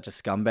opinion, is such a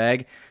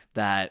scumbag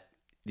that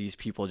these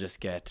people just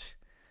get,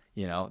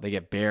 they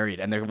get buried,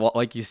 and they're,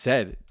 like you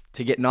said,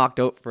 to get knocked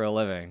out for a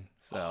living.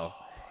 So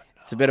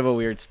it's a bit of a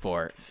weird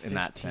sport in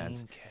that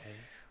sense.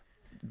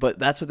 But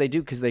that's what they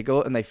do, because they go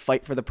out and they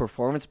fight for the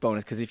performance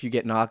bonus, because if you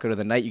get knocked out of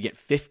the night, you get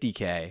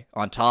 $50,000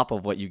 on top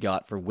of what you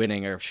got for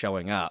winning or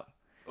showing up.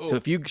 Oh. So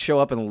if you show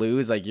up and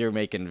lose, like, you're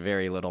making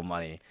very little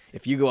money.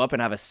 If you go up and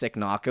have a sick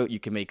knockout, you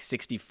can make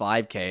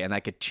 $65,000, and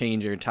that could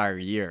change your entire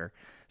year.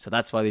 So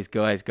that's why these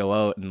guys go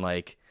out and,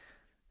 like,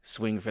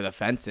 swing for the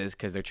fences,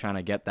 because they're trying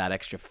to get that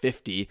extra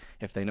 50.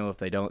 If they know if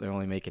they don't, they're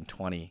only making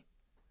 20.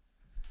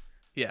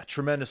 Yeah,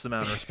 tremendous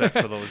amount of respect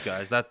for those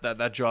guys.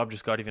 That job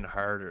just got even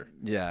harder.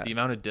 Yeah. The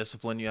amount of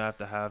discipline you have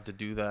to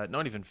do that,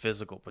 not even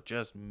physical, but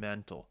just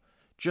mental.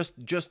 Just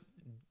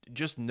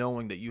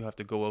knowing that you have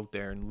to go out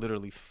there and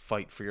literally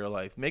fight for your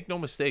life. Make no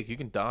mistake, you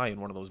can die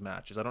in one of those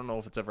matches. I don't know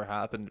if it's ever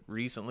happened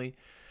recently,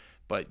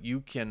 but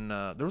you can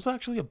there was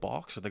actually a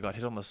boxer that got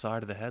hit on the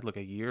side of the head like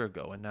a year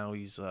ago, and now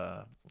he's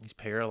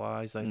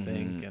paralyzed, I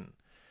think, and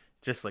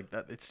just like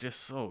that, it's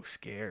just so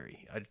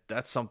scary.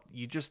 That's something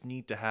you just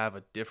need to have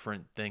a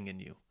different thing in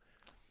you.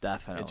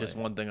 Definitely. It's just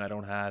one thing I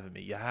don't have in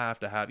me. You have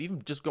to have,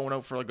 even just going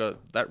out for like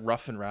that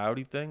rough and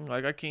rowdy thing.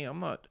 Like, I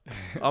can't.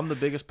 I'm the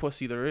biggest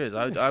pussy there is.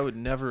 I would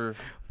never.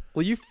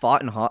 Well, you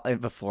fought in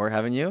before,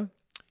 haven't you?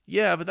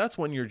 Yeah, but that's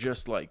when you're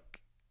just like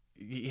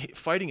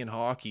fighting in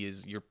hockey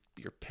is you're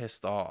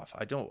pissed off.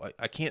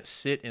 I can't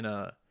sit in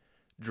a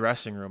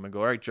dressing room and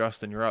go, all right,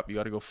 Justin, you're up. You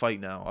got to go fight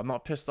now. I'm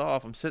not pissed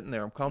off. I'm sitting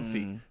there. I'm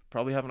comfy.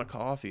 Probably having a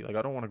coffee. Like,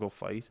 I don't want to go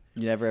fight.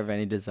 You never have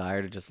any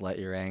desire to just let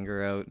your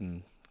anger out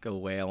and go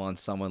wail on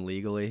someone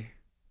legally?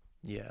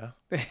 Yeah.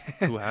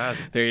 Who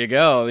hasn't? There you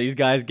go. These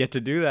guys get to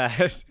do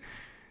that.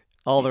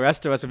 All the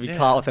rest of us would be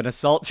caught with an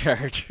assault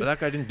charge. But that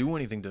guy didn't do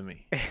anything to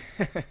me.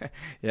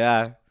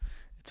 Yeah.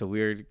 It's a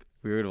weird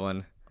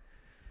one.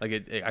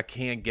 Like, I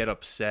can't get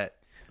upset.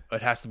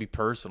 It has to be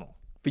personal.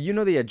 But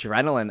the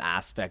adrenaline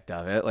aspect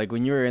of it, like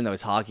when you were in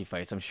those hockey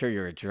fights, I'm sure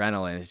your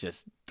adrenaline is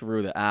just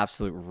through the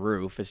absolute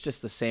roof. It's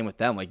just the same with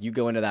them. Like, you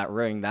go into that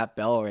ring, that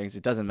bell rings,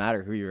 it doesn't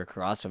matter who you're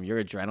across from.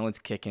 Your adrenaline's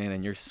kicking in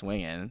and you're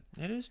swinging.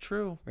 It is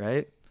true.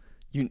 Right?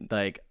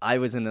 I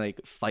was in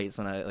like fights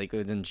when I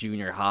was in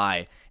junior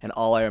high, and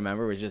all I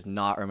remember was just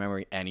not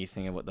remembering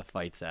anything about the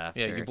fights after.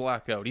 Yeah, you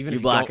black out. Even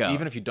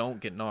if you don't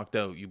get knocked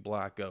out, you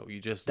black out. You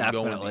just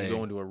go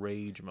into a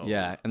rage mode.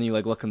 Yeah, and then you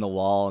like look in the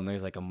wall, and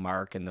there's like a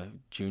mark in the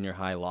junior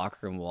high locker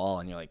room wall,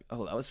 and you're like,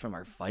 oh, that was from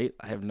our fight.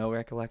 I have no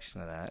recollection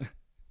of that.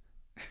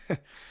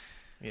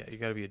 Yeah, you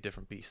got to be a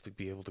different beast to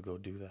be able to go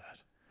do that.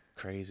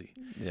 Crazy.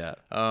 Yeah.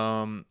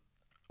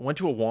 Went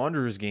to a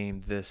Wanderers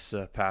game this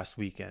past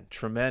weekend.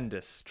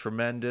 Tremendous.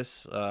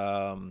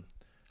 Haven't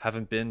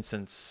been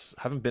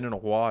in a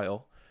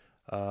while.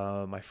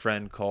 My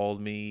friend called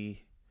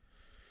me.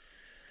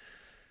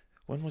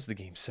 When was the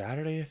game?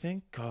 Saturday, I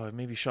think.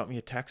 Maybe shot me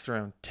a text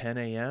around 10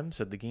 a.m.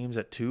 Said the game's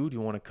at 2. Do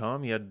you want to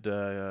come? He had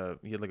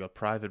like a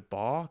private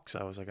box.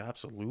 I was like,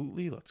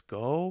 absolutely, let's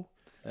go.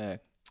 Hey.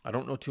 I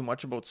don't know too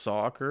much about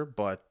soccer,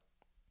 but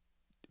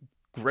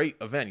great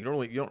event. You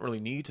don't really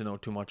need to know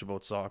too much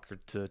about soccer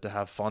to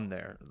have fun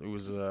there. It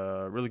was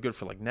really good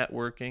for like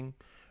networking,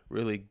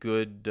 really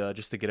good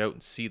just to get out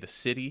and see the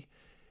city.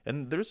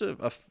 And there's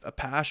a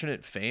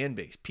passionate fan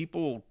base.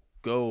 People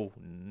go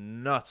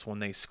nuts when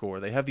they score.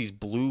 They have these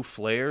blue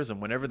flares,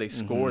 and whenever they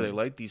score, they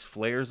light these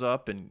flares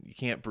up, and you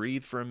can't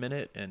breathe for a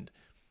minute, and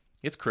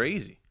it's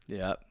crazy.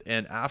 Yeah.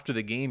 And after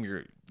the game,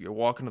 you're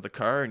walking to the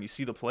car and you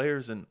see the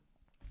players, and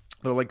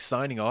they're like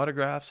signing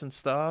autographs and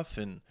stuff,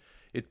 and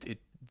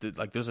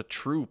like there's a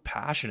true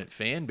passionate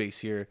fan base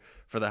here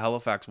for the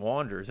Halifax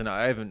Wanderers. And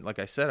I haven't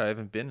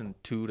been in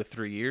 2 to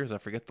 3 years. I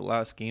forget the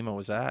last game I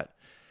was at,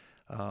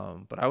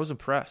 but I was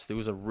impressed. It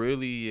was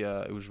really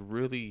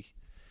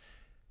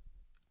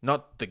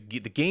not the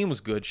game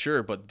was good,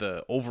 sure, but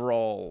the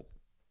overall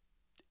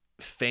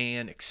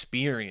fan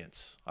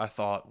experience I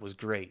thought was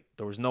great.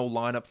 There was no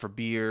lineup for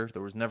beer.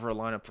 There was never a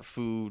lineup for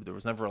food. There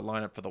was never a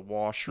lineup for the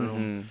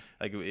washroom.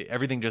 Like,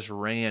 everything just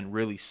ran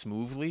really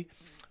smoothly.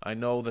 I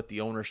know that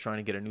the owner's trying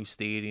to get a new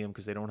stadium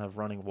because they don't have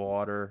running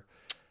water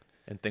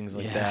and things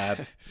like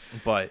that.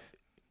 But,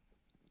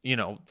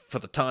 for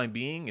the time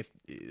being,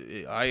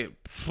 I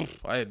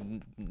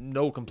had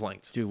no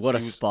complaints. Dude, what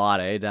a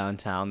spot,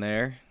 downtown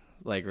there.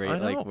 Like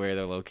like where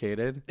they're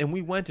located. And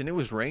we went, and it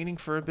was raining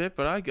for a bit,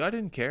 but I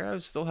didn't care. I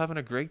was still having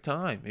a great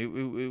time. It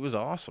was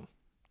awesome.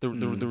 There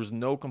was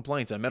no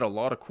complaints. I met a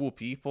lot of cool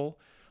people.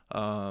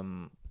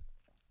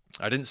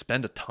 I didn't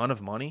spend a ton of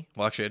money.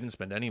 Well, actually, I didn't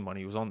spend any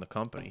money. It was on the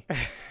company.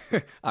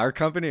 Our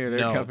company or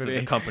their company?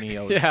 The company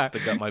I was. They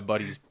got my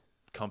buddy's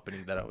company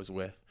that I was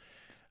with.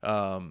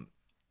 But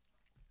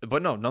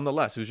but no,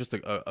 nonetheless, it was just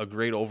a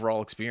great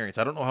overall experience.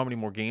 I don't know how many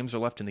more games are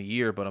left in the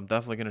year, but I'm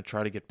definitely going to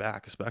try to get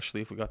back,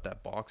 especially if we got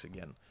that box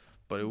again.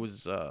 But it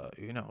was,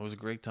 it was a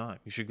great time.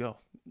 You should go.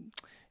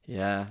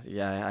 Yeah.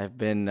 I've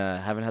been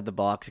haven't had the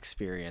box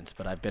experience,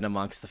 but I've been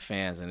amongst the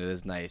fans, and it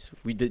is nice.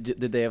 Did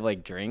they have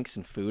like drinks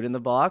and food in the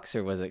box,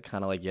 or was it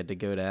kind of like you had to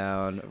go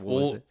down?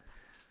 What was it?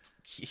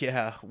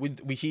 Yeah,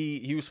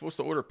 he was supposed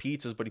to order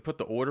pizzas, but he put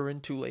the order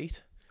in too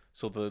late.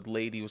 So the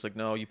lady was like,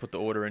 "No, you put the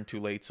order in too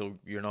late, so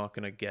you're not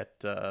gonna get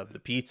the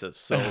pizzas."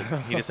 So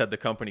he just had the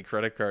company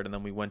credit card, and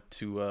then we went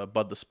to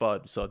Bud the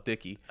Spud, saw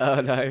Dickie.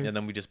 Oh, nice. And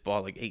then we just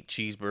bought like 8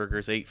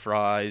 cheeseburgers, 8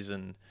 fries,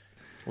 and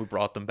we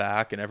brought them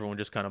back, and everyone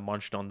just kind of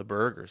munched on the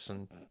burgers,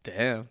 and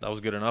Damn, that was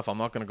good enough. I'm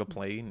not gonna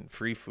complain.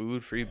 Free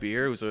food, free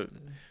beer. It was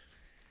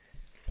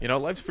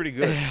life's pretty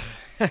good.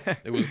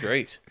 It was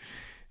great.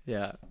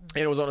 Yeah,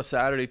 and it was on a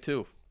Saturday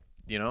too.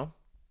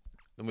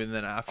 And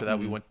then after that,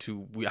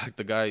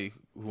 the guy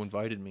who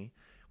invited me,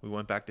 we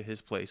went back to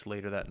his place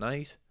later that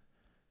night,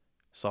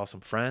 saw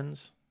some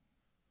friends.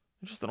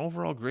 It was just an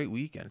overall great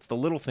weekend. It's the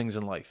little things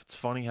in life. It's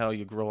funny how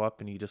you grow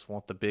up and you just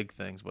want the big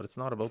things, but it's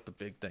not about the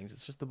big things.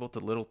 It's just about the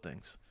little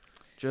things.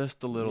 Just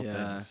the little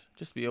things.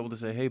 Just be able to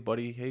say, "Hey,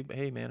 buddy.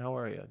 Hey, man, how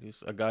are you?"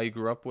 Just a guy you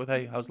grew up with.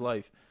 "Hey, how's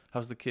life?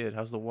 How's the kid?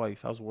 How's the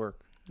wife? How's work?"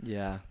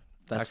 Yeah.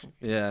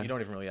 You don't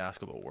even really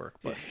ask about work,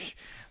 but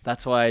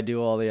that's why I do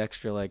all the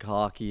extra like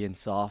hockey and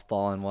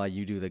softball, and why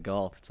you do the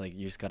golf. It's like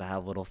you just got to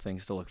have little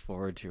things to look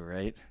forward to,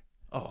 right?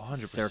 Oh,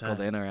 100%.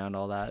 Circled in around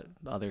all that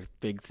other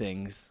big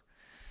things.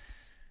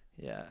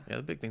 Yeah,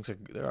 the big things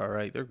they're all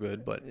right. They're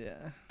good, but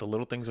the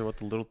little things are what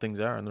the little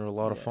things are, and they're a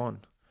lot of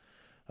fun.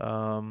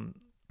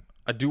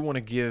 I do want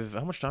to give.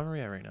 How much time are we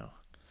at right now?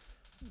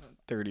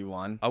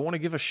 31. I want to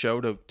give a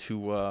shout out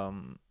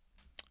to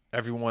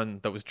everyone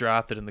that was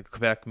drafted in the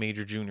Quebec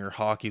Major Junior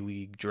Hockey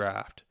League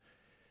draft.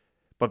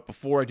 But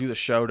before I do the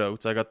shout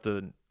outs, I got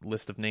the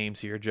list of names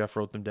here. Jeff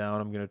wrote them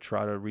down. I'm going to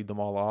try to read them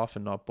all off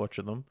and not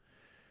butcher them.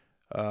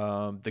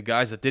 The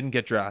guys that didn't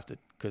get drafted,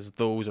 because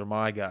those are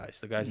my guys.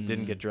 The guys that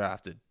didn't get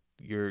drafted.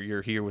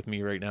 You're here with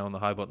me right now in the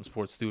High Button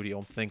Sports studio.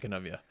 I'm thinking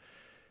of you.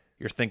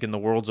 You're thinking the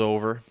world's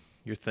over.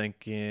 You're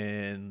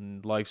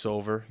thinking life's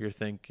over. You're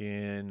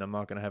thinking I'm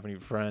not going to have any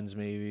friends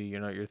maybe.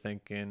 You're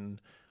thinking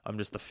I'm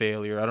just a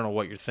failure. I don't know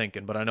what you're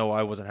thinking, but I know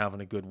I wasn't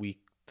having a good week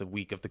the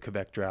week of the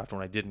Quebec draft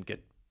when I didn't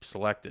get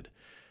selected.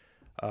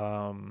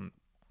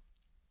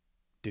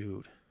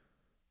 Dude,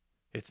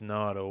 it's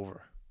not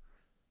over.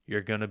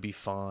 You're going to be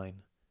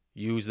fine.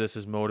 Use this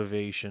as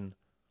motivation.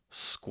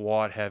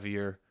 Squat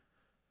heavier.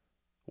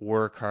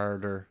 Work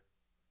harder.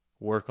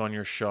 Work on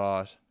your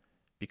shot.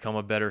 Become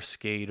a better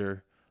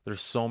skater.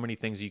 There's so many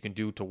things you can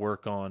do to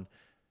work on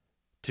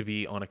to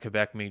be on a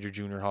Quebec Major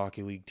Junior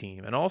Hockey League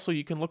team. And also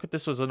you can look at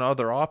this as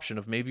another option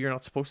of maybe you're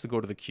not supposed to go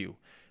to the Q.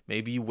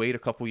 Maybe you wait a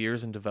couple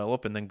years and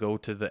develop and then go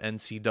to the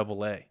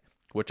NCAA,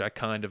 which I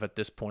kind of at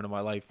this point in my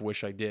life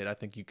wish I did. I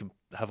think you can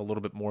have a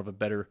little bit more of a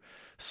better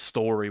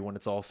story when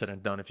it's all said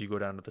and done if you go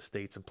down to the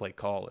States and play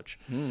college.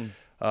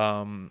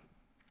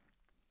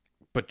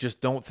 But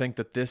just don't think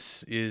that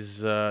this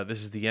is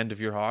the end of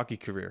your hockey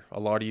career. A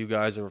lot of you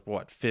guys are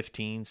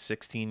 15,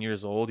 16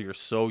 years old. You're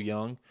so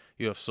young.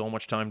 You have so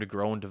much time to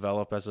grow and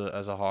develop as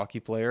a hockey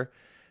player.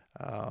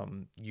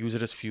 Use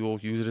it as fuel.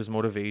 Use it as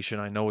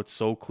motivation. I know it's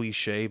so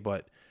cliche,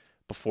 but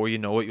before you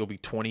know it, you'll be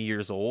 20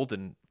 years old,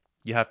 and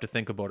you have to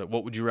think about it.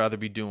 What would you rather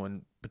be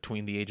doing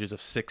between the ages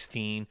of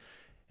 16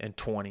 and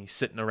 20?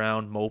 Sitting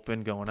around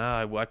moping, going,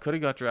 I could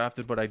have got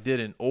drafted, but I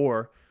didn't.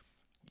 Or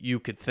you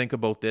could think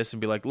about this and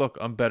be like, look,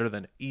 I'm better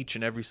than each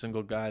and every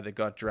single guy that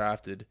got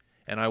drafted,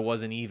 and I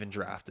wasn't even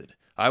drafted.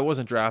 I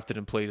wasn't drafted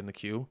and played in the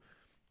Q.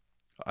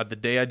 The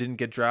day I didn't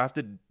get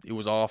drafted, it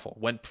was awful.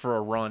 Went for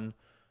a run,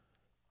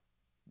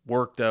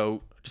 worked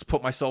out, just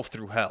put myself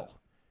through hell.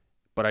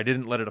 But I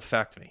didn't let it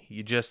affect me.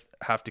 You just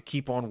have to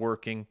keep on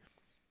working,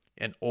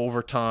 and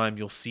over time,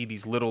 you'll see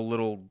these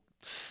little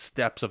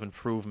steps of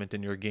improvement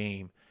in your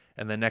game.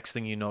 And the next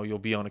thing you know, you'll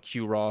be on a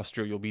Q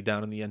roster, you'll be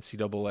down in the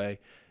NCAA,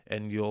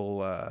 and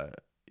you'll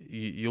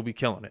be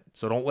killing it.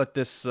 So don't let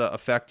this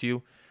affect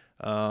you.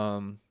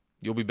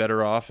 You'll be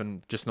better off,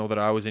 and just know that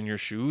I was in your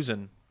shoes,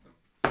 and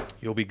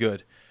you'll be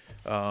good.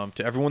 To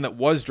everyone that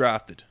was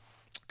drafted,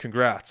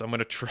 congrats. I'm going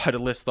to try to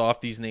list off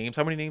these names.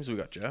 How many names we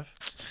got, Jeff?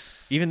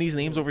 Even these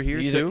names over here,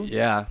 too?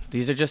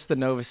 These are just the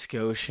Nova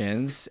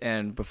Scotians.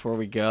 And before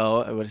we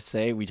go, I would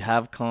say we'd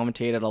have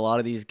commentated a lot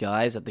of these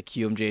guys at the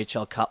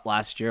QMJHL Cup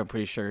last year. I'm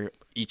pretty sure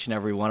each and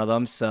every one of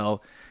them.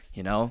 So,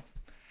 a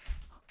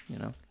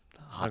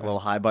little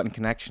high button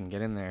connection.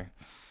 Get in there.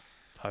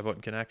 High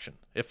button connection.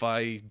 If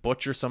I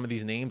butcher some of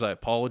these names, I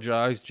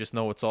apologize. Just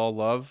know it's all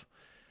love.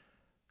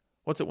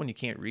 What's it when you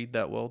can't read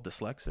that well?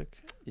 Dyslexic?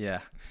 Yeah.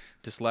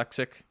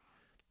 Dyslexic.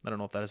 I don't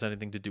know if that has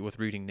anything to do with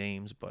reading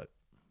names, but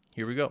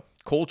here we go.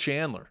 Cole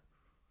Chandler.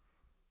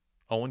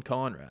 Owen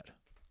Conrad.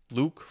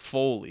 Luke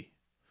Foley.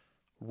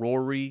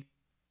 Rory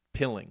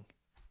Pilling.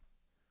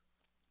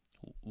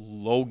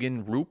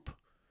 Logan Roop.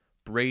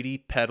 Brady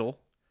Peddle.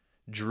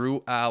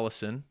 Drew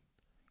Allison.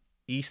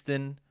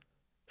 Easton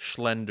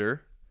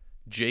Schlender.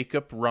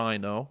 Jacob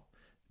Rhino,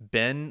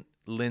 Ben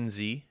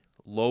Lindsay,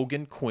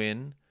 Logan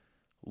Quinn,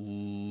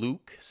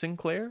 Luke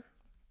Sinclair,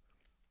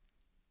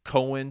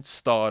 Cohen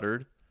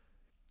Stoddard,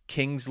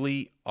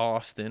 Kingsley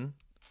Austin,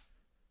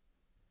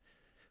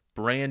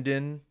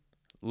 Brandon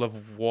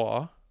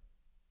Lavoie,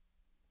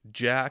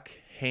 Jack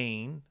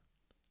Hain,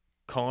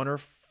 Connor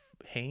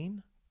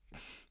Hain?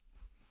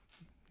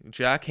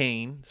 Jack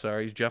Hain.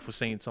 Sorry, Jeff was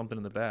saying something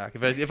in the back.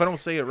 If I don't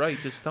say it right,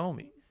 just tell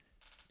me.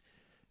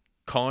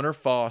 Connor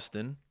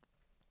Foston,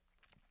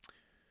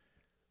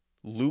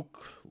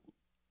 Luke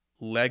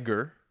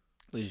Legier,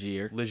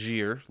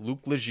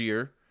 Luke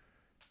Legier,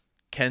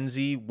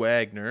 Kenzie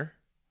Wagner,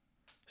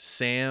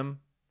 Sam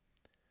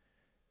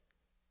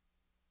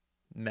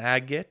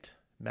Madget,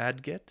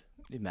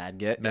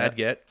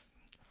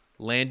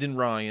 Landon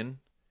Ryan,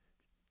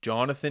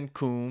 Jonathan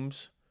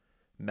Coombs,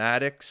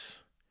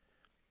 Maddox,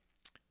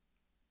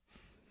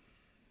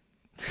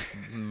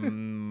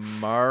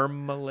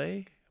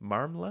 Marmlek.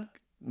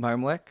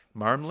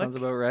 Sounds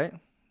about right.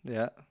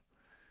 Yeah.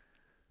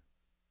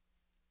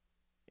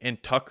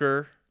 And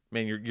Tucker.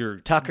 Man, your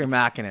Tucker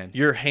Mackinnon.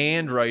 Your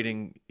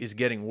handwriting is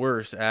getting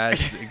worse as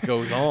it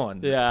goes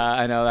on. Yeah,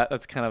 I know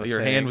that's kind of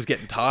your hand was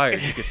getting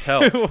tired. You could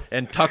tell.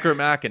 And Tucker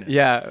Mackinnon.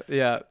 Yeah.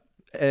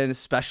 And a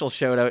special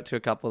shout out to a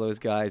couple of those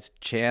guys.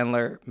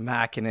 Chandler,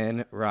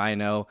 Mackinnon,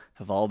 Rhino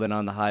have all been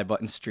on the High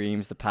Button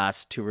streams the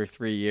past 2 or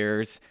 3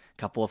 years.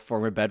 A couple of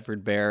former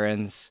Bedford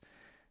Barons,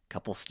 a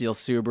couple Steel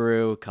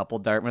Subaru, a couple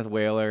Dartmouth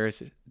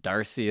Whalers,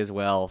 Darcy as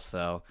well.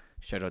 So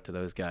shout out to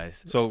those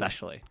guys,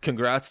 especially.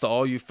 Congrats to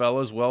all you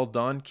fellas. Well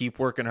done. Keep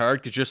working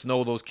hard, because just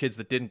know those kids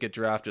that didn't get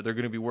drafted, they're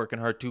going to be working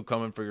hard too,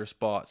 coming for your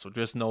spot. So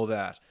just know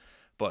that.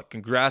 But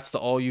congrats to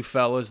all you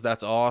fellas.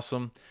 That's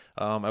awesome.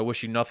 I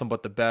wish you nothing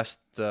but the best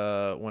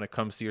when it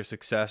comes to your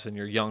success in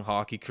your young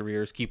hockey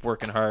careers. Keep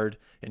working hard.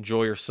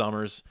 Enjoy your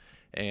summers.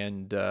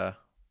 And,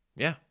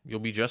 you'll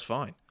be just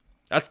fine.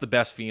 That's the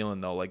best feeling,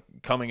 though. Like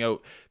coming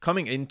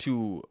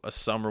into a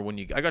summer when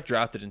I got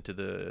drafted into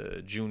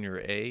the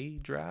Junior A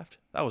draft.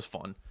 That was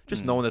fun.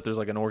 Just knowing that there's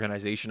like an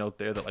organization out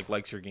there that like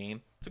likes your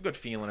game. It's a good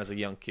feeling as a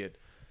young kid.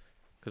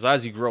 Because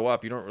as you grow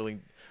up, you don't really.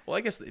 Well,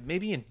 I guess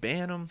maybe in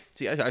Bantam.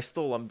 See, I'm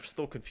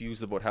still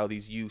confused about how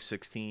these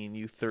U16,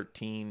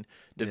 U13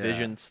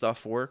 division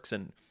stuff works,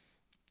 and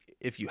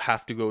if you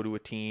have to go to a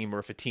team or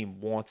if a team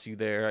wants you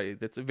there.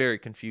 That's very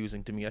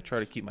confusing to me. I try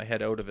to keep my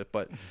head out of it,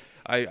 but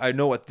I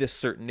know at this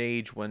certain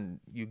age when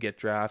you get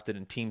drafted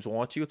and teams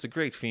want you, it's a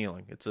great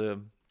feeling. It's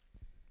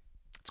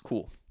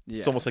cool. Yeah.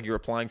 It's almost like you're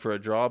applying for a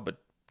job, but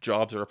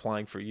jobs are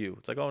applying for you.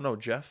 It's like, oh no,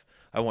 Jeff,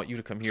 I want you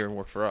to come here and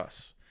work for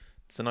us.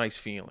 It's a nice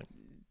feeling.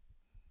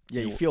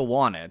 Yeah, you feel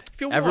wanted.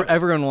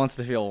 Everyone wants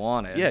to feel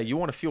wanted. Yeah, you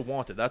want to feel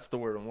wanted. That's the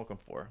word I'm looking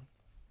for.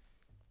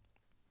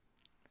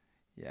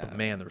 Yeah. But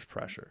man, there's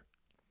pressure.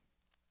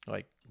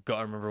 Like, God,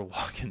 I remember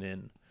walking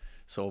in.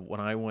 So when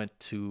I went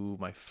to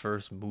my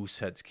first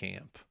Mooseheads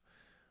camp,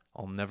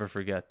 I'll never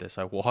forget this.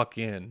 I walk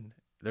in.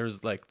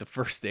 There's like the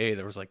first day,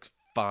 there was like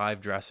 5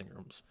 dressing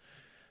rooms.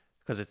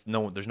 Because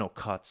there's no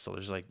cuts, so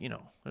there's like,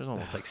 there's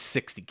almost like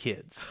 60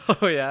 kids.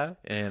 Oh yeah.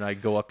 And I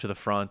go up to the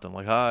front. I'm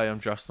like, hi, I'm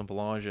Justin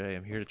Belanger.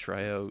 I'm here to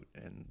try out.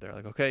 And they're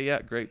like, okay,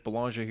 yeah, great,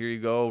 Belanger, here you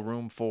go,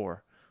 room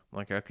 4. I'm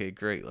like, okay,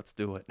 great, let's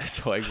do it.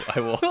 So I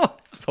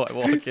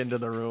walk into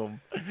the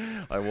room.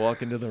 And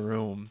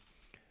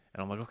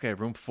I'm like, okay,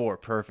 room 4,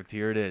 perfect,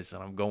 here it is.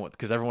 And I'm going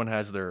because everyone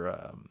has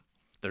their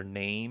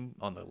name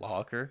on the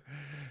locker.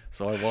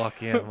 So I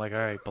walk in, I'm like, all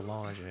right,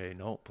 Belanger,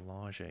 no,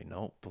 Belanger,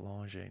 no,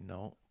 Belanger,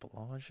 no,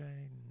 Belanger,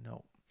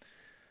 no.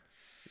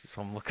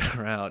 So I'm looking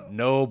around,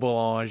 no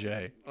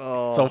Belanger.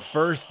 Oh. So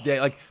first day,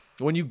 like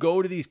when you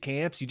go to these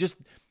camps, you just,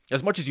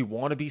 as much as you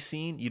want to be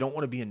seen, you don't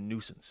want to be a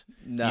nuisance.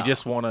 No. You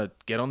just want to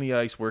get on the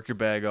ice, work your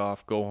bag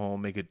off, go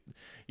home, make it.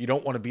 You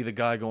don't want to be the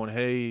guy going,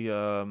 hey,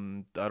 I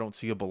don't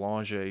see a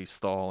Belanger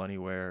stall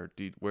anywhere.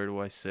 Dude, where do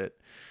I sit?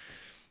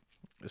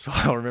 So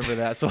I remember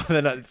that. So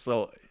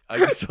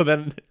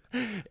then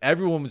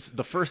everyone's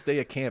the first day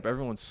of camp.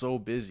 Everyone's so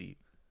busy,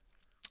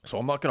 so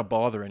I'm not gonna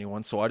bother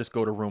anyone. So I just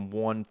go to room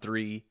 1,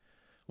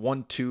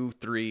 2,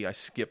 3. I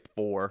skip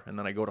 4, and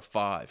then I go to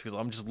 5 because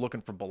I'm just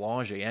looking for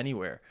Belanger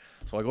anywhere.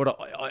 So I go to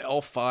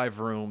all 5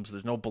 rooms.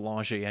 There's no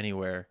Belanger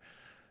anywhere.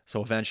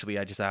 So eventually,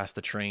 I just asked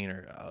the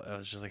trainer. I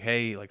was just like,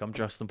 "Hey, like I'm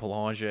Justin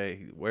Belanger.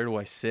 Where do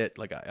I sit?"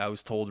 Like I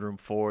was told room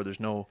 4.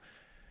 There's no.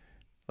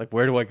 Like,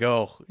 where do I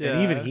go? Yeah.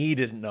 And even he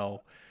didn't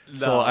know. No.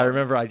 So I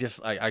remember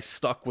I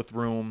stuck with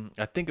room.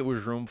 I think it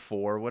was room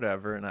 4,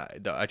 whatever. And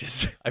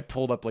I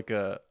pulled up like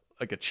a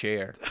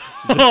chair.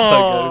 It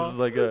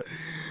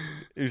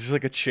was just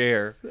like a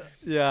chair.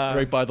 Yeah.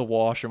 Right by the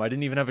washroom. I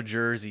didn't even have a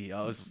jersey.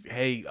 I was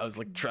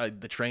like,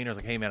 the trainer was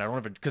like, hey man, I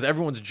don't have because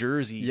everyone's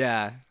jersey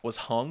was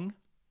hung.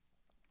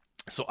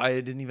 So I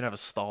didn't even have a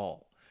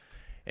stall.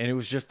 And it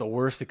was just the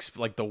worst,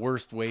 the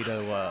worst way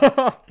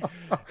to,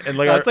 and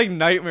like that's like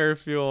nightmare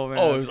fuel, man.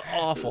 Oh, it was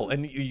awful.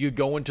 And you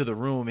go into the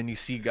room and you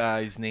see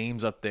guys'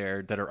 names up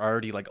there that are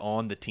already like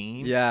on the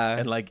team. Yeah.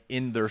 And like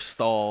in their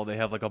stall, they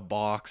have like a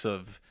box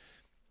of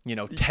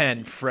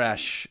 10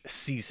 fresh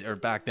or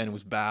back then it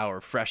was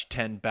Bauer, fresh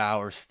 10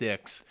 Bauer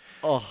sticks.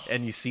 Oh.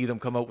 And you see them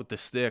come out with the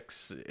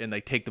sticks and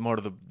they take them out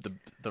of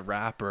the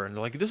wrapper and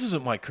they're like, this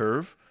isn't my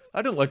curve.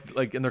 I don't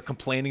like, and they're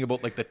complaining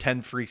about like the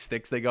 10 free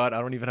sticks they got.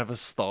 I don't even have a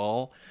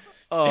stall.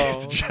 Oh,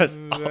 it's just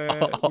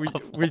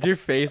with your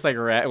face like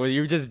red. Will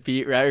you just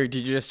beat red, or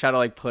did you just try to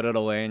like put it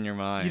away in your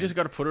mind? You just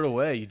got to put it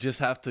away. You just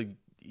have to.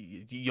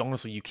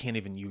 Honestly, you can't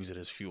even use it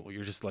as fuel.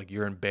 You're just like,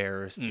 you're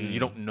embarrassed. You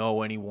don't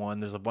know anyone.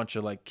 There's a bunch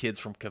of like kids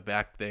from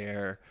Quebec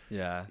there.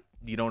 Yeah.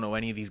 You don't know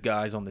any of these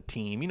guys on the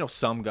team. You know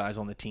some guys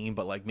on the team,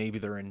 but like maybe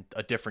they're in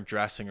a different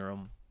dressing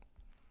room.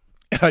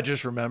 And I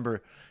just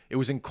remember it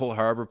was in Cole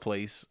Harbor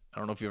Place. I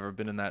don't know if you've ever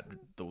been in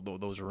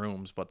those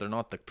rooms, but they're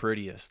not the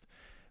prettiest.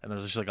 And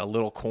there's just like a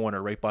little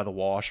corner right by the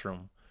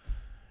washroom.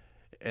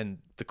 And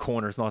the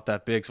corner's not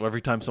that big. So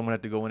every time someone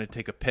had to go in and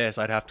take a piss,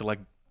 I'd have to like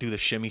do the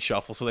shimmy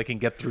shuffle so they can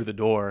get through the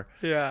door.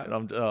 Yeah.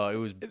 And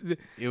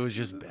it was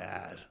just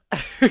bad.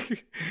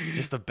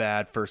 Just a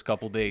bad first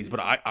couple days.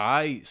 But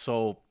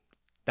so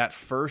that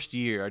first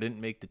year I didn't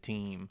make the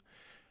team,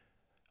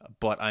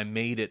 but I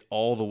made it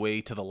all the way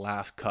to the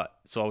last cut.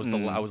 So I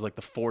was like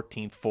the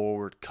 14th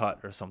forward cut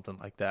or something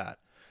like that.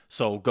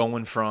 So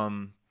going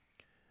from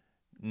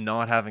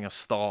not having a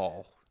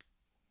stall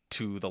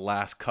to the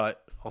last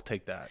cut, I'll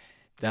take that.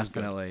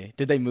 Definitely.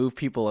 Did they move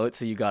people out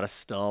so you got a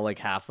stall like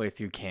halfway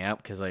through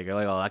camp? Because like, you're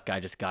like, oh, that guy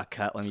just got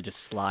cut. Let me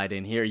just slide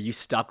in here. You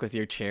stuck with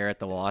your chair at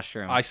the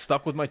washroom? I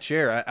stuck with my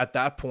chair. At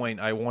that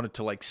point, I wanted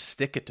to like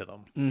stick it to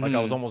them. Like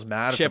I was almost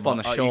mad at them. Chip on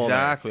the shoulder.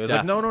 Exactly. I was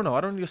like, no,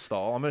 I don't need a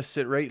stall. I'm going to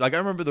sit right. Like I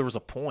remember there was a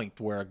point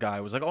where a guy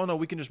was like, oh no,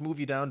 we can just move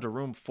you down to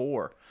room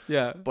 4.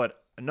 Yeah.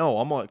 But no,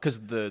 I'm on, because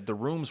the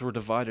rooms were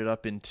divided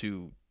up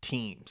into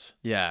teams.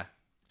 Yeah.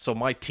 So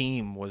my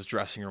team was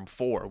dressing room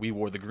 4. We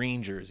wore the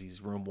green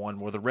jerseys. Room 1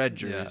 wore the red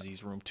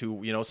jerseys. Room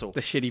 2, so the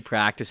shitty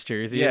practice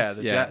jerseys. Yeah,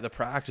 the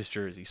practice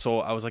jersey. So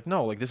I was like,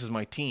 no, like this is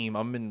my team.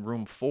 I'm in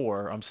room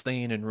 4. I'm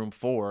staying in room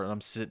 4, and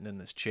I'm sitting in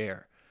this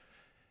chair.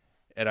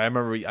 And I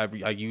remember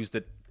I used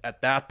it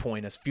at that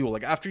point as fuel.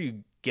 Like after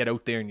you get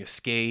out there and you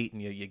skate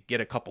and you get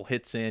a couple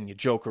hits in, you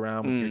joke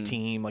around with your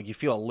team, like you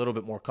feel a little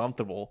bit more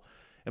comfortable.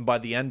 And by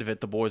the end of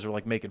it, the boys were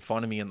like making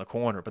fun of me in the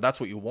corner. But that's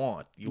what you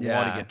want. You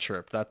want to get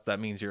chirped. That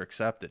means you're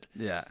accepted.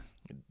 Yeah.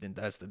 And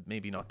that's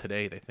maybe not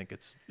today. They think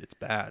it's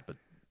bad. But,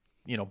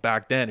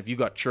 back then, if you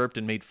got chirped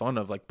and made fun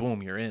of, like,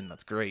 boom, you're in.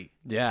 That's great.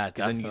 Yeah,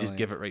 because then you just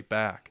give it right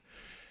back.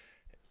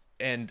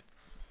 And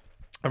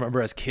I remember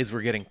as kids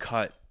were getting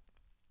cut,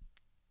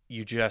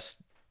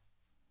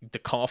 the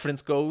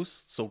confidence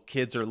goes. So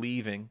kids are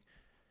leaving.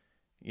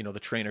 The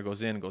trainer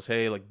goes in and goes,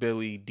 hey, like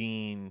Billy,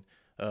 Dean,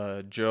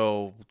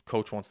 Joe,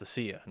 coach wants to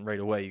see you. And right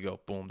away you go,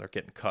 boom, they're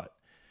getting cut.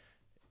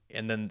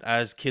 And then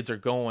as kids are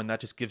going,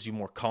 that just gives you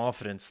more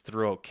confidence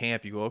throughout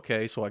camp. You go,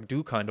 okay, so I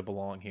do kind of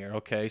belong here.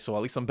 Okay, so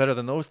at least I'm better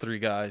than those 3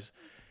 guys.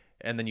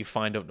 And then you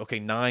find out, okay,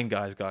 9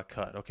 guys got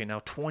cut. Okay,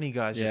 now 20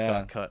 guys just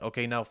got cut.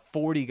 Okay, now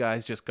 40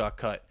 guys just got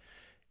cut.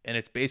 And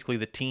it's basically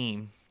the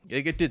team.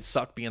 It did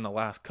suck being the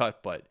last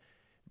cut, but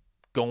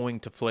going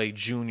to play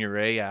Junior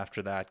A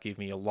after that gave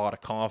me a lot of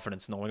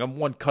confidence, knowing I'm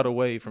 1 cut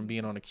away from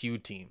being on a Q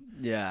team.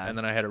 Yeah. And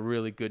then I had a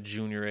really good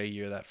Junior A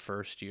year that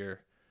first year,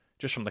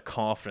 just from the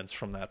confidence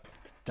from that.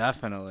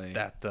 Definitely.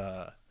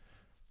 That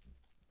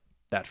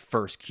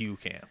first Q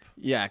camp.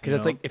 Yeah, because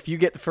it's like if you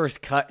get the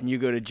first cut and you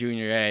go to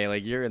Junior A,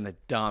 like you're in the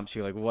dumps.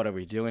 You're like, what are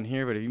we doing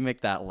here? But if you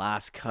make that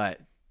last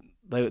cut,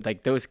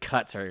 like those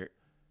cuts are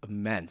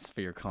immense for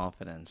your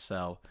confidence.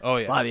 So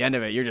by the end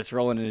of it, you're just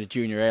rolling into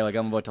Junior A like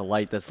I'm about to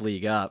light this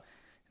league up.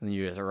 And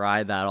you just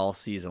ride that all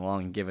season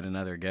long and give it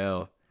another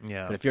go.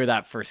 Yeah. But if you're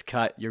that first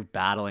cut, you're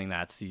battling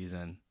that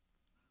season.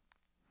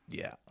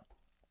 Yeah.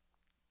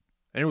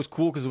 And it was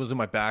cool because it was in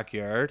my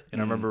backyard.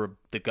 And I remember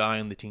the guy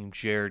on the team,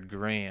 Jared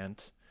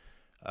Grant,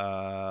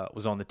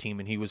 was on the team.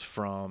 And he was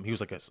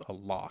like a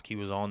lock. He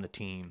was on the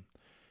team.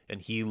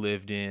 And he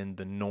lived in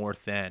the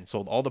north end.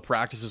 So all the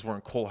practices were in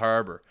Cole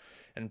Harbor.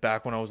 And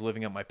back when I was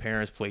living at my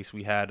parents' place,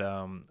 we had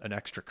an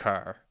extra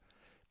car.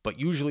 But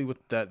usually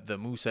with the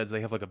Mooseheads, they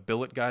have like a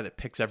billet guy that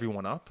picks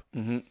everyone up.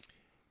 Mm-hmm.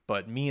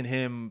 But me and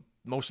him,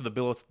 most of the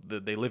billets,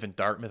 they live in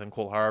Dartmouth and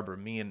Cole Harbor.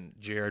 Me and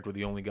Jared were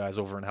the only guys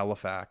over in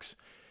Halifax.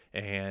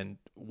 And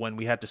when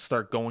we had to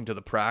start going to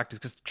the practice,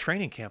 because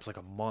training camp's like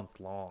a month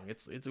long.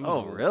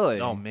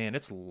 Really? Oh, man,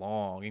 it's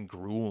long and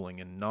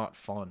grueling and not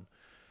fun.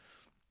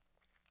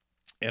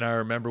 And I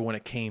remember when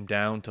it came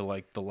down to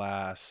like the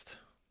last,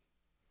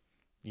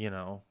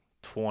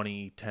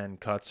 20, 10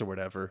 cuts or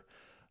whatever,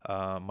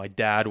 my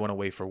dad went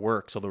away for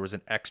work, so there was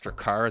an extra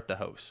car at the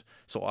house.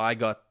 So I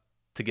got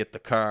to get the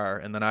car,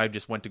 and then I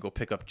just went to go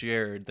pick up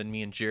Jared. Then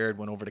me and Jared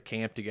went over to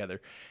camp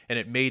together, and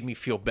it made me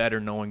feel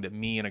better knowing that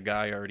me and a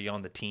guy already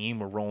on the team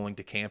were rolling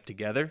to camp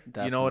together.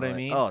 Definitely. You know what I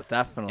mean? Oh,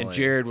 definitely. And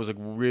Jared was a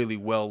really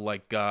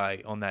well-liked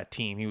guy on that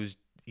team. He's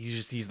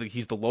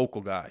the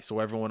local guy, so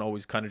everyone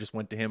always kind of just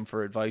went to him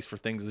for advice for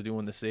things to do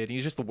in the city.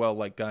 He's just a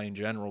well-liked guy in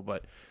general,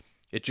 but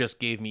it just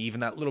gave me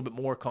even that little bit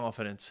more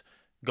confidence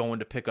going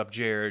to pick up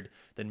Jared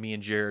than me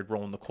and Jared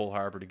rolling the Cole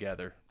Harbor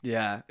together.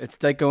 Yeah,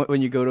 it's like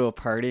when you go to a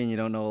party and you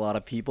don't know a lot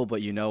of people,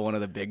 but you know one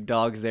of the big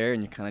dogs there,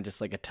 and you kind of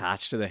just like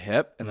attached to the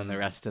hip, and then the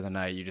rest of the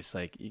night you just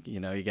like you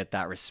you get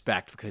that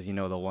respect because you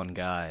know the one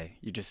guy.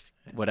 You just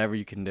whatever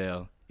you can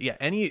do. Yeah,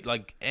 any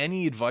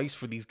advice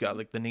for these guys,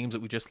 like the names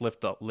that we just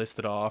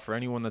listed off, or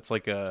anyone that's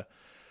like an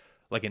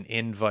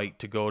invite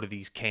to go to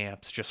these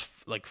camps, just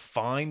like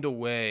find a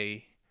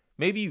way.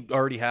 Maybe you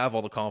already have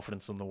all the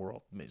confidence in the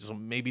world, so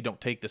maybe don't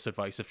take this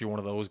advice if you're one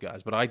of those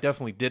guys. But I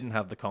definitely didn't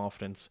have the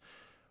confidence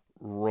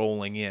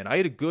rolling in. I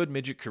had a good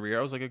midget career.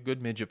 I was like a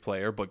good midget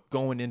player, but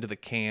going into the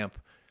camp,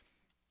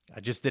 I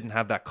just didn't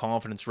have that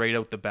confidence right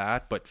out the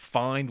bat. But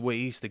find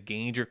ways to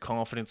gain your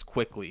confidence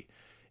quickly.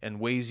 And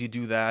ways you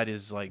do that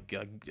is like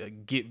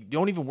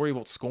don't even worry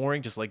about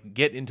scoring. Just like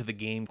get into the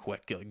game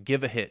quick.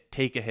 Give a hit,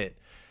 take a hit.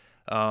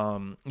 I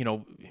don't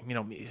know.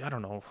 I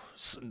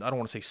don't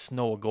want to say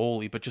snow a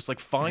goalie, but just like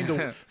find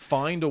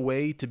a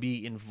way to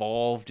be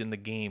involved in the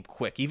game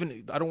quick.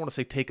 Even I don't want to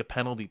say take a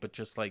penalty, but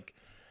just like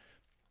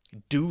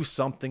do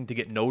something to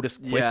get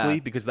noticed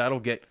quickly because that'll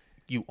get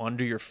you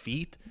under your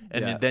feet,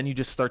 and then you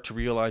just start to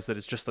realize that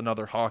it's just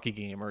another hockey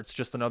game or it's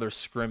just another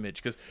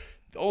scrimmage, because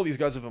all these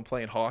guys have been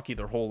playing hockey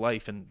their whole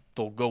life, and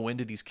they'll go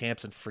into these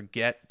camps and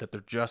forget that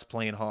they're just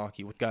playing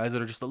hockey with guys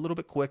that are just a little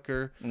bit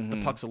quicker, the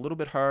puck's a little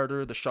bit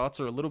harder, the shots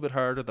are a little bit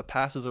harder, the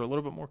passes are a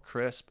little bit more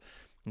crisp,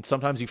 and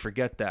sometimes you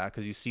forget that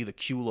because you see the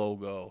Q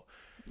logo,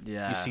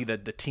 you see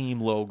that the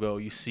team logo,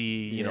 you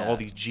see you know all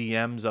these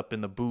GMs up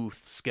in the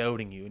booth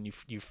scouting you, and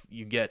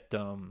you get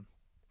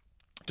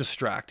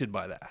distracted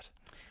by that.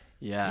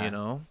 Yeah. You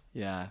know?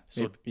 Yeah.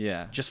 So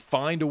just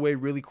find a way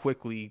really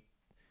quickly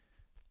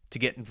to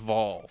get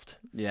involved.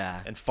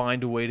 Yeah. And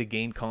find a way to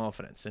gain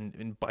confidence.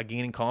 And by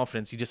gaining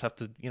confidence, you just have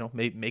to,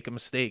 make a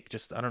mistake.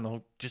 Just, I don't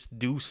know, just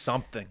do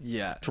something.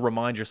 Yeah. To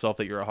remind yourself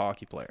that you're a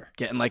hockey player.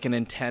 Getting like an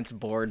intense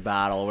board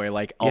battle where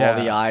like all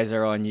the eyes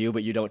are on you,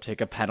 but you don't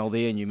take a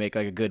penalty and you make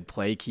like a good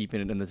play,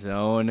 keeping it in the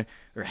zone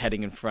or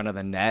heading in front of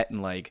the net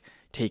and like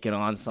taking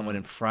on someone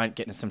in front,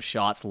 getting some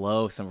shots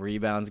low, some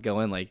rebounds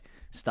going, like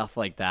stuff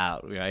like that,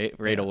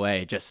 right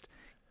away. Just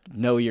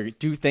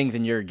do things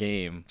in your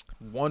game.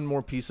 One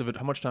more piece of it.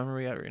 How much time are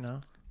we at right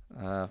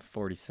now?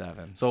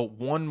 47. So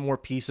one more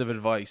piece of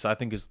advice I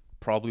think is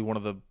probably one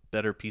of the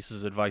better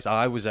pieces of advice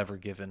I was ever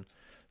given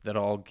that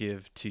I'll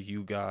give to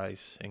you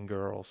guys and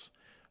girls.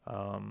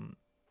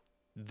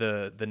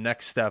 The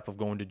next step of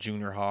going to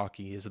junior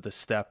hockey is the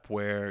step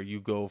where you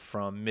go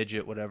from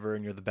midget whatever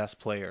and you're the best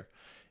player,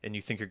 and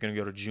you think you're going to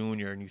go to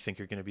junior and you think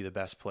you're going to be the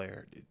best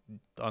player.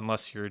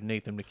 Unless you're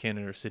Nathan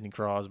McKinnon or Sidney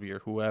Crosby or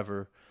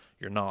whoever,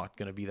 you're not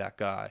going to be that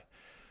guy.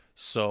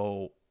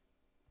 So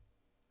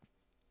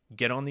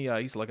get on the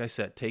ice, like I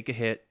said, take a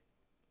hit,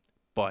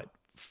 but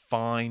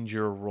find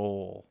your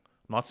role.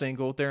 I'm not saying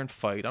go out there and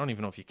fight. I don't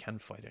even know if you can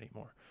fight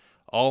anymore.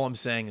 All I'm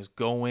saying is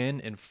go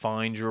in and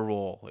find your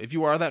role. If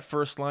you are that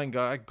first line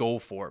guy, go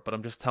for it. But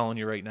I'm just telling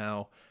you right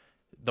now,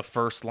 the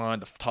first line,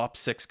 the top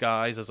 6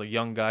 guys, as a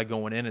young guy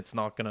going in, it's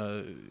going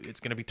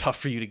to be tough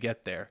for you to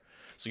get there.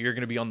 So you're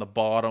going to be on the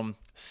bottom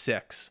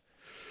 6.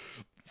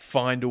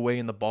 Find a way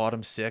in the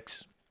bottom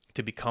 6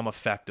 to become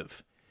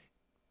effective.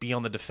 Be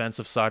on the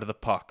defensive side of the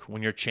puck.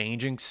 When you're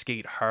changing,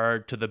 skate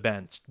hard to the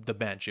bench.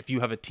 If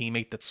you have a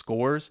teammate that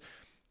scores,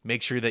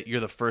 make sure that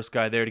you're the first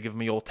guy there to give them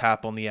the old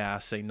tap on the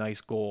ass, say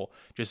nice goal.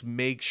 Just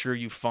make sure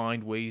you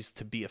find ways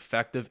to be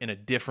effective in a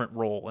different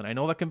role. And I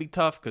know that can be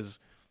tough because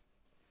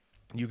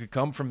you could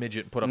come from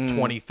midget and put up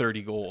 20,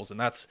 30 goals, and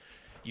that's,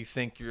 you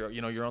think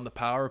you're on the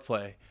power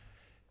play.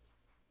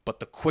 But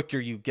the quicker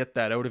you get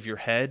that out of your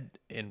head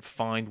and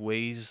find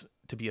ways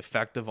to be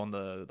effective on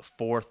the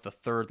fourth, the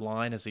third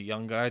line as a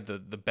young guy, the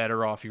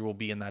better off you will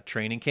be in that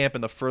training camp,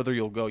 and the further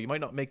you'll go. You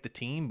might not make the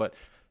team, but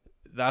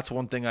that's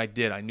one thing I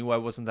did. I knew I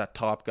wasn't that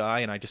top guy,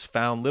 and I just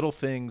found little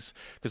things,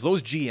 because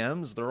those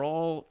GMs, they're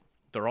all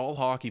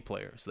hockey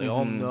players. They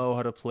all know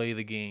how to play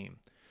the game.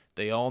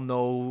 They all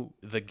know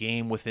the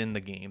game within the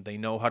game. They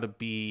know how to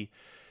be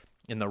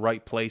in the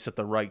right place at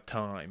the right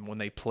time when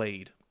they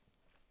played.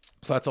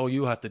 So that's all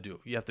you have to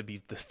do. You have to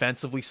be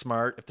defensively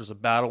smart. If there's a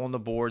battle on the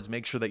boards,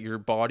 make sure that your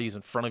body's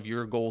in front of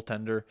your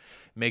goaltender.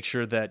 Make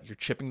sure that you're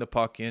chipping the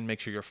puck in. Make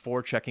sure you're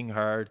forechecking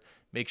hard.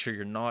 Make sure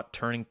you're not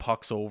turning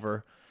pucks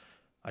over.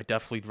 I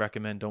definitely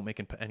recommend don't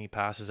make any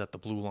passes at the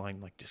blue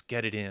line. Like, just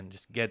get it in.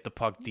 Just get the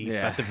puck deep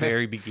at the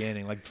very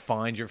beginning. Like,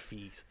 find your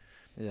feet.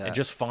 Yeah. And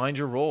just find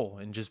your role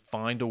and just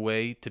find a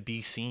way to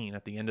be seen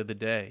at the end of the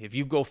day. If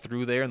you go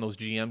through there and those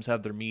GMs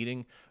have their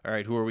meeting, all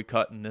right, who are we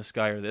cutting, this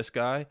guy or this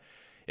guy?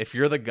 If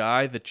you're the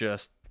guy that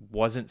just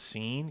wasn't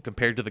seen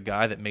compared to the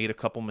guy that made a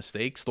couple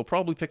mistakes, they'll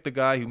probably pick the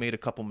guy who made a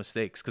couple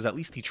mistakes because at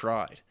least he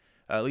tried.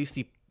 At least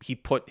he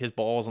put his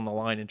balls on the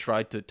line and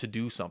tried to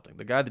do something.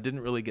 The guy that didn't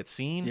really get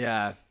seen,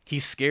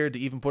 he's scared to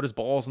even put his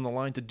balls on the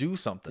line to do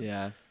something.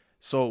 Yeah.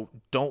 So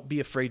don't be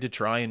afraid to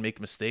try and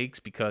make mistakes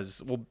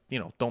because,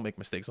 don't make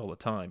mistakes all the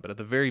time. But at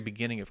the very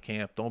beginning of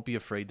camp, don't be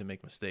afraid to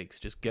make mistakes.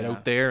 Just get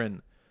out there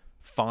and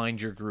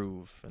find your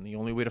groove. And the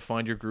only way to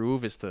find your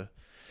groove is to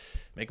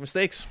make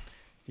mistakes.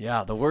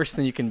 Yeah, the worst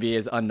thing you can be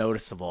is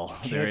unnoticeable.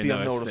 Can't be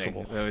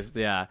unnoticeable.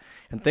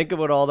 And think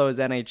about all those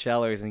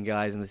NHLers and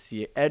guys in the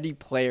CA. Any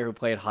player who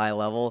played high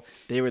level,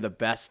 they were the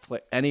best.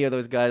 Any of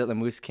those guys at the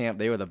Moose camp,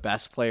 they were the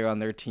best player on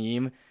their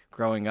team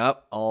growing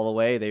up all the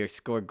way. They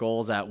scored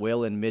goals at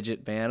will in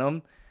midget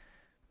bantam.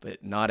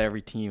 But not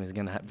every team is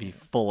going to be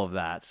full of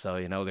that.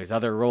 So, there's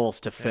other roles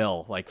to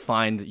fill. Like,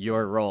 find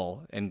your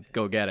role and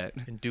go get it.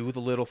 And do the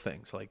little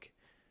things. Like,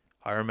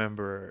 I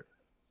remember,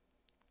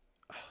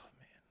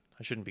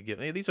 I shouldn't be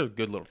giving, these are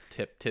good little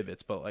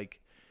tidbits, but like,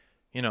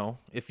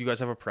 if you guys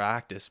have a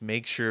practice,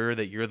 make sure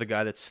that you're the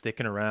guy that's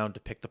sticking around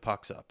to pick the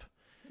pucks up.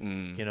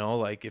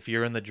 Like if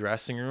you're in the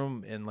dressing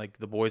room and like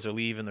the boys are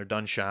leaving, they're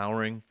done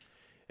showering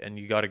and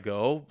you got to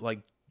go,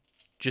 like,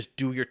 just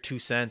do your 2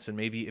 cents, and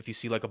maybe if you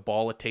see like a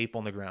ball of tape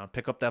on the ground,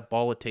 pick up that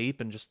ball of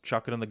tape and just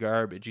chuck it in the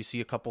garbage. You see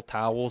a couple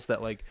towels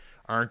that like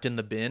aren't in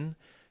the bin,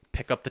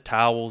 pick up the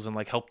towels and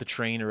like help the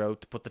trainer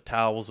out to put the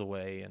towels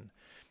away. And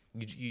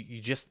you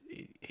just,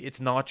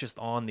 it's not just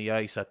on the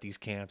ice at these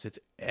camps. It's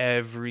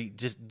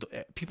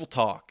people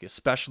talk,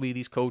 especially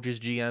these coaches,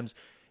 GMs,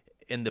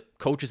 and the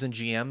coaches and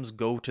GMs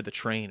go to the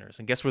trainers.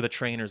 And guess where the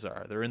trainers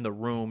are? They're in the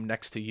room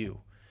next to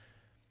you.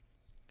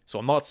 So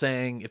I'm not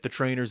saying if the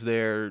trainer's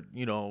there,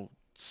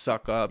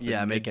 suck up,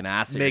 make an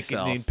ass of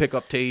yourself, and pick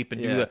up tape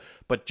and do that,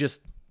 but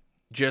just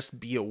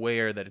be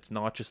aware that it's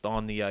not just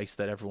on the ice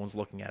that everyone's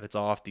looking at. It's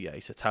off the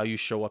ice. It's how you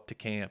show up to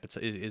camp.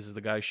 Is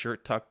the guy's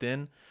shirt tucked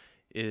in?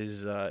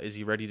 Is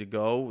he ready to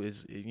go?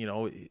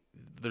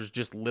 There's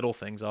just little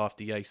things off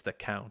the ice that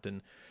count,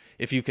 and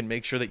if you can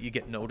make sure that you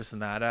get noticed in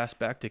that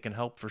aspect, it can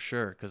help for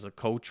sure, because a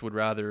coach would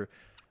rather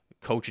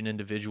coach an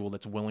individual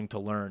that's willing to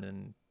learn,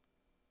 and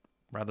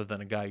rather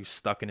than a guy who's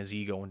stuck in his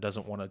ego and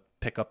doesn't want to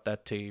pick up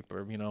that tape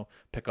or,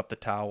 pick up the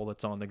towel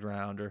that's on the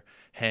ground or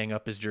hang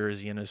up his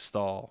jersey in his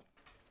stall.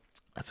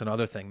 That's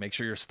another thing. Make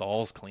sure your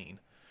stall's clean.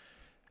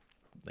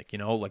 Like,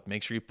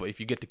 make sure if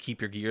you get to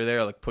keep your gear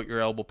there, like put your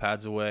elbow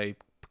pads away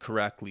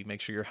correctly.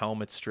 Make sure your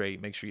helmet's straight.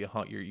 Make sure you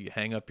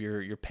hang up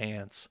your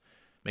pants.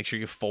 Make sure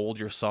you fold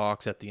your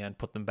socks at the end.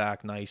 Put them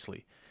back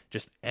nicely.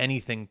 Just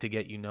anything to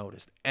get you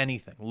noticed.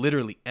 Anything.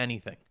 Literally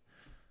anything.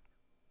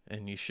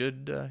 And you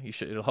should,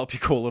 it'll help you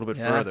go a little bit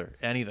further.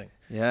 Anything.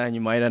 Yeah, and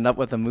you might end up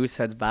with a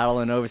Mooseheads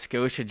Battle in Nova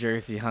Scotia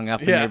jersey hung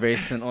up in your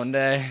basement one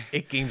day.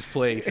 8 games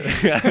played.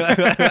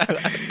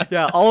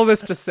 Yeah, all of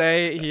this to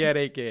say he had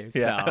 8 games.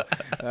 Yeah.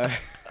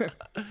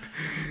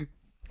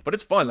 But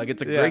it's fun. Like,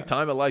 it's a great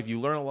time of life.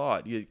 You learn a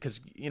lot. Because,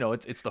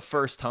 it's the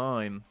first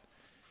time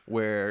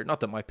where,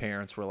 not that my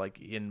parents were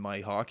like in my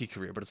hockey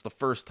career, but it's the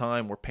first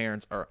time where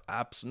parents are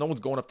no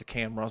one's going up to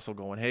Cam Russell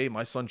going, hey,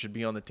 my son should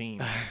be on the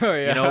team. Oh,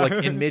 yeah.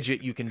 Like in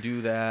midget you can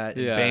do that,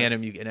 in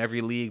Bantam in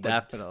every league,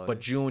 definitely. But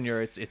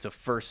junior, it's a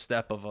first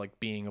step of like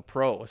being a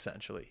pro.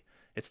 Essentially,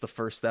 it's the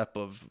first step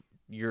of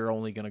you're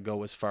only going to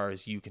go as far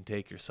as you can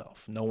take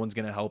yourself. No one's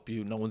going to help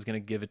you, no one's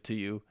going to give it to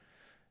you.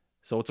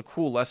 So it's a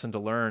cool lesson to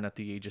learn at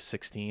the age of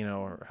 16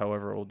 or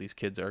however old these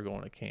kids are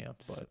going to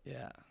camp. But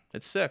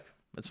it's sick,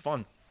 it's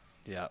fun.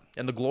 Yeah.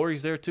 And the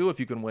glory's there too if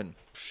you can win,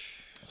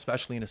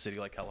 especially in a city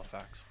like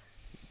Halifax.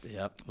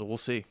 Yep. So we'll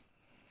see.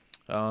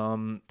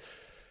 Is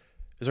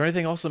there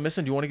anything else I'm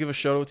missing? Do you want to give a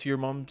shout out to your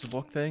mom's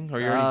book thing? Or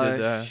you already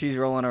did that? She's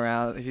rolling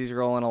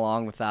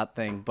along with that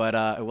thing. But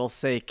I will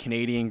say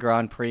Canadian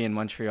Grand Prix in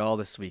Montreal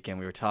this weekend.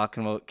 We were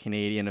talking about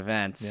Canadian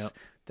events. Yep.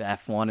 The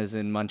F1 is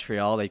in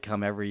Montreal. They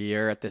come every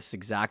year at this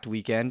exact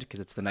weekend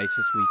because it's the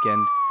nicest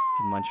weekend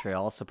in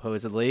Montreal,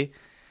 supposedly.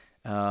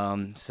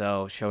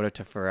 So shout out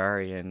to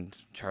Ferrari and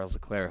Charles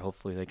Leclerc.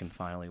 Hopefully they can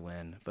finally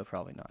win, but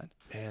probably not.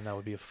 Man, that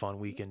would be a fun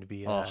weekend to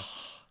be at.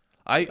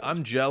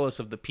 I'm jealous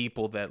of the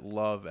people that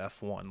love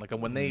F1. Like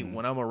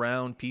when I'm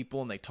around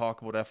people and they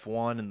talk about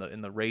F1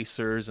 and the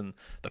racers and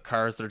the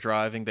cars they're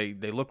driving,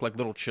 they look like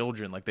little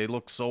children. Like they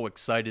look so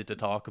excited to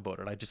talk about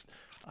it.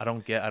 I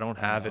don't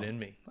have it in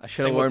me. I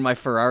should have worn my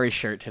Ferrari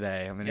shirt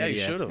today. I'm an idiot.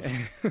 You should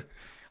have.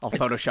 I'll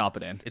Photoshop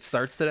it in. It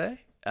starts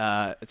today?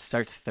 It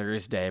starts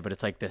Thursday, but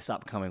it's like this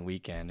upcoming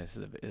weekend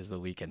is the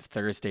weekend,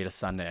 Thursday to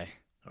Sunday.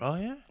 Oh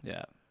yeah,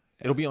 yeah.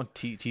 It'll be on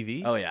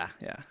TV. Oh yeah.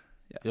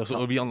 So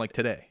it'll be on like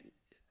today.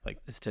 Like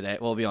it's today.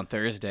 Well, it'll be on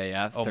Thursday.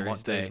 Yeah. Oh,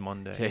 Thursday. Today's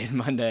Monday. Today's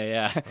Monday.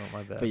 Yeah. Oh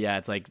my bad. But yeah,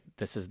 it's like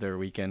this is their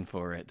weekend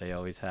for it. They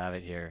always have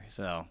it here,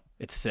 so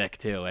it's sick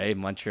too.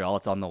 Montreal.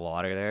 It's on the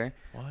water there.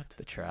 What?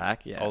 The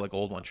track. Yeah. Oh, like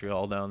old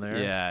Montreal down there.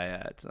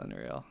 Yeah. It's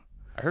unreal.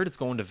 I heard it's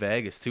going to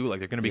Vegas too. Like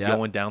they're going to be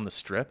going down the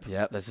strip.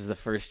 Yeah, this is the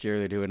first year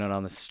they're doing it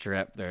on the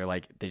strip. They're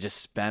like, they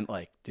just spent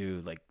I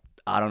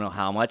don't know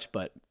how much,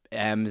 but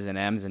M's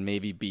and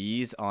maybe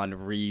B's on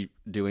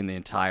redoing the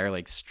entire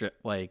like strip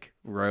like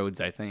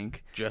roads. I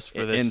think just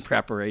for this in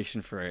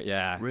preparation for it.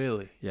 Yeah,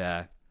 really.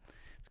 Yeah,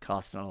 it's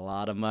costing a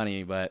lot of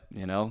money, but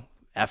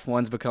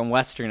F1's become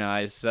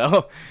westernized.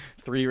 So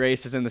 3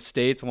 races in the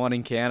States, 1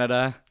 in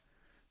Canada.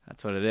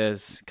 That's what it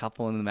is. A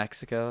couple in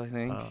Mexico, I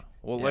think.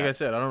 Like I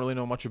said, I don't really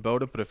know much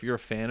about it, but if you're a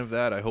fan of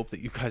that, I hope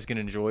that you guys can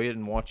enjoy it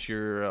and watch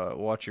your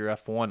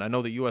F1. I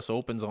know the U.S.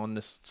 Open's on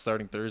this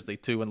starting Thursday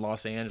too in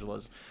Los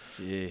Angeles.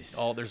 Jeez.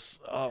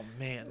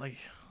 Man, like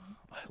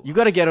You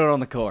got to get out on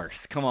the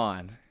course. Come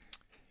on.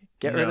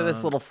 Get rid of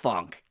this little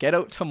funk. Get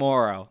out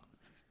tomorrow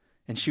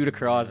and shoot a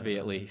Crosby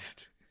at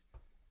least.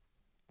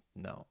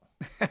 No.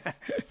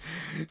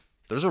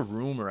 There's a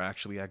rumor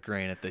actually at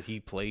Granite that he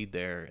played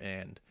there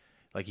and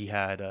like he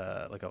had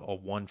like a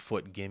 1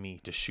 foot gimme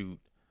to shoot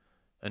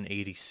an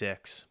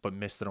 86, but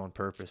missed it on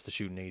purpose to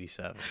shoot an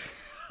 87.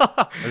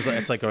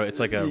 It's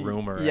like a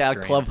rumor. Yeah,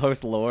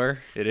 clubhouse lore.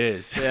 It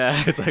is.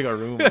 Yeah, it's like a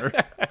rumor.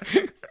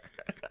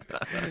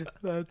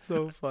 That's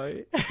so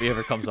funny. If he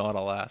ever comes on,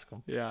 I'll ask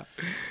him. Yeah,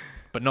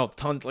 but no,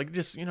 tons like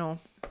just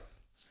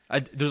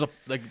there's a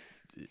like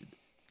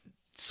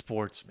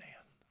sports, man.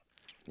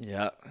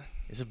 Yeah.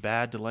 Is it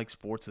bad to like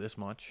sports this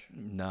much?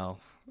 No.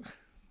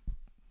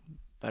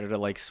 Better to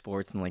like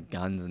sports than like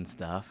guns and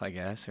stuff, I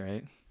guess,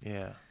 right?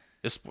 Yeah.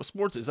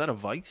 Sports, is that a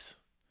vice?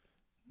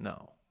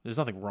 No. There's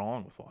nothing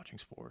wrong with watching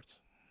sports.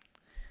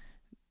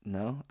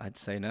 No, I'd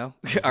say no.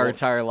 Our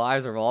entire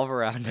lives revolve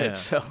around it,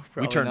 so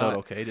we turned out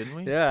okay, didn't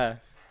we? Yeah.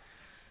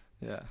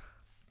 Yeah.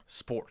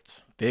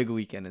 Sports. Big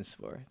weekend in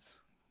sports.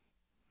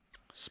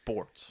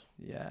 Sports.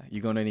 Yeah.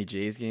 You going to any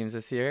Jays games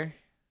this year?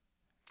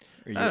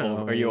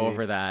 Are Are you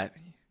over that?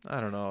 I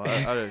don't know.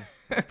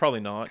 I probably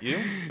not. You?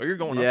 Or you're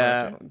going up?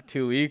 Yeah,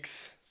 2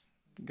 weeks.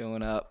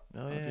 Going up.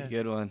 Oh, yeah. That'll be a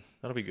good one.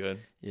 That'll be good.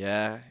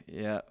 Yeah.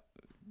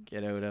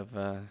 Get out of,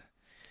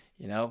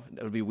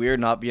 it would be weird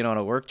not being on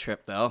a work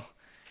trip, though.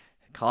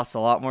 It costs a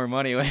lot more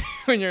money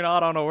when you're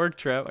not on a work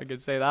trip. I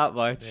could say that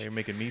much. Yeah, you're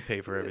making me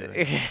pay for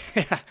everything.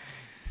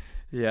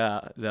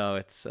 Yeah. No,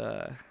 it's...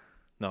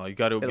 No, you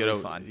got to get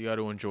out. Fun. You got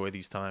to enjoy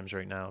these times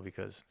right now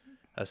because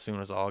as soon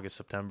as August,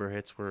 September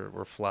hits,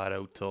 we're flat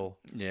out till...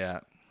 Yeah.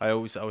 I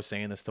was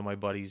saying this to my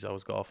buddies I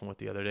was golfing with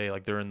the other day.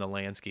 Like, they're in the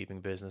landscaping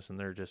business and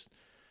they're just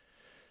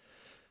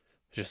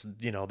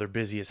they're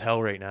busy as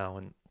hell right now,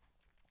 and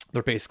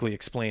they're basically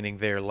explaining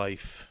their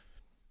life.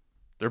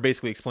 They're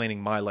basically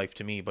explaining my life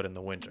to me, but in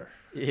the winter.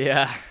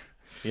 Yeah.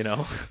 Yeah.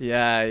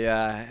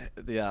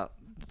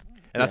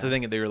 And that's the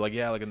thing. They were like,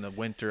 yeah, like in the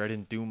winter, I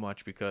didn't do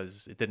much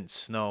because it didn't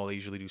snow. They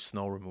usually do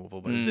snow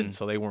removal, but it didn't.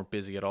 So they weren't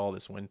busy at all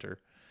this winter.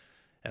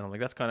 And I'm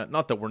like, that's kind of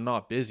not that we're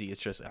not busy. It's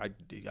just I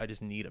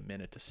just need a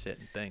minute to sit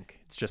and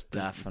think. It's just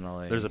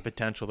definitely there's a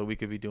potential that we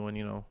could be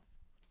doing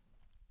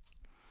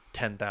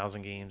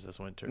 10,000 games this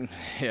winter.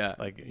 Yeah,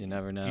 like you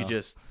never know.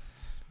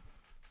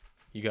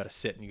 You got to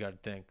sit and you got to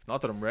think.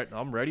 Not that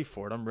I'm ready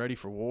for it. I'm ready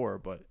for war,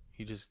 but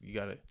you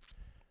got to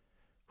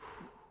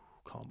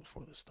calm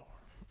before the storm.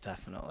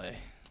 Definitely.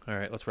 All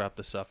right, let's wrap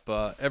this up.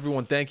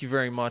 Everyone, thank you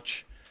very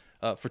much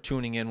for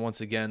tuning in once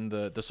again.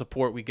 The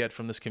support we get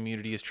from this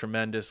community is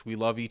tremendous. We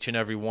love each and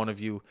every one of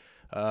you.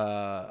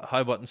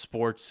 High Button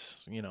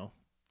Sports, I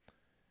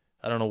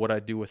don't know what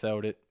I'd do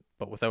without it,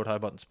 but without High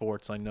Button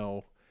Sports, I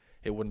know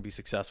it wouldn't be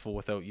successful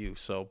without you.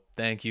 So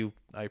thank you.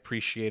 I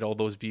appreciate all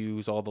those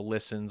views, all the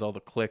listens, all the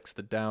clicks,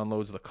 the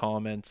downloads, the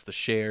comments, the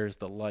shares,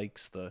 the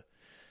likes, the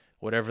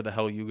whatever the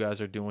hell you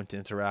guys are doing to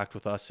interact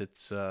with us.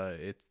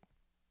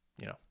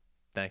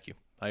 Thank you.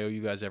 I owe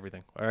you guys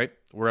everything. All right,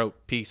 we're out.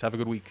 Peace. Have a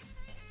good week.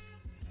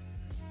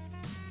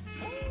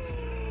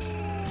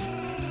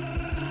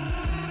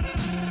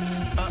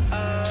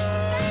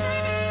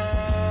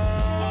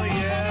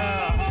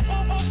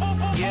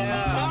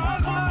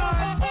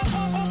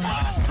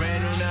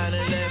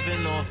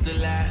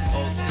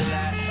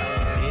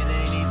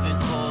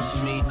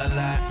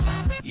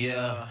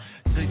 Yeah,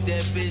 took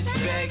that bitch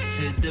back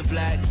to the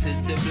black.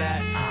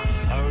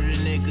 Heard a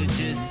nigga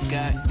just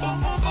got.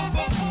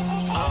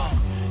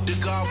 The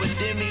guard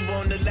within me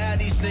won't allow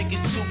these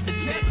niggas to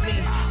attempt me.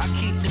 I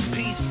keep the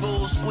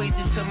peaceful, squeeze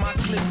it till my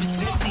clip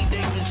is empty.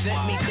 They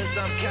resent me cause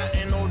I'm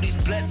counting all these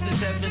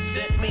blessings heaven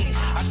sent me.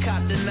 I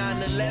caught the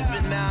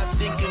 911, now I'm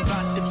thinking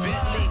about the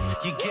Bentley.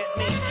 You get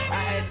me?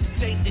 I had to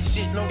take this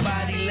shit,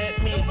 nobody let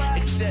me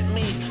accept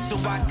me. So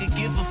I could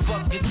give a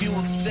fuck if you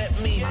accept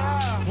me.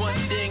 One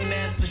thing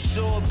that's for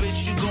sure,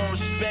 bitch, you gon'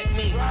 respect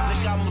me.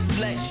 Like I'm a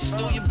flex,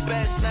 do your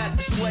best not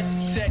to sweat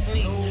the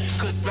technique.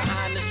 Cause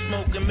behind the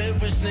smoke and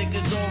mirrors,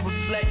 niggas all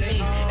reflect me.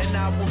 And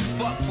I will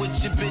fuck with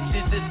your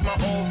bitches if my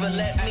aura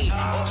let me.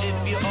 Or if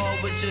you all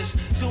would just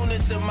tune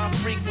into my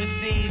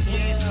frequencies.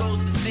 We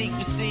exposed to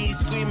secrecies,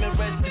 screaming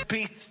rest in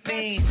peace to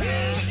Steve.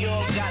 We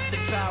all got the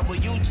power,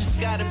 you just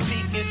gotta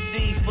peek and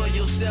see for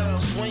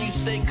yourself. Cause when you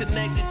stay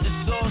connected to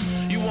source,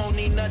 you won't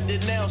need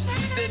nothing else.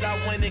 Still I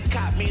went and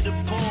caught me the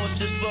pause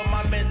just for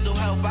my mental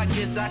health. I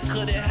guess I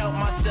couldn't help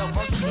myself,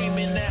 I'm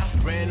screaming now.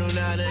 Ran on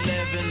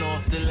 911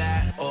 off the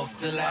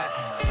lot.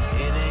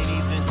 It ain't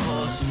even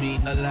cost me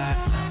a lot.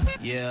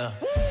 Yeah,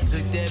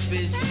 took that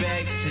bitch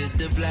back to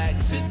the black.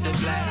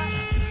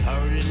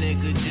 Heard a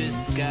nigga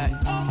just got.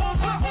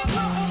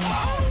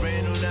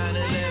 Ran on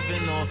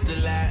 911 off the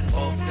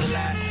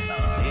lot.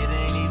 It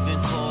ain't even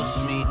cost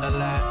me a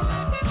lot.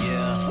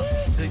 Yeah,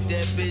 took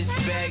that bitch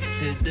back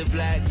to the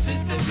black.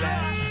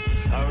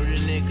 Heard a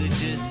nigga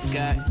just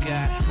got.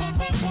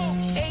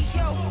 Hey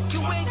yo,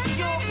 you went to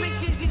your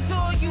bitches,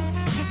 adore you.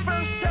 The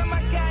first time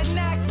I got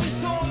knocked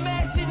was on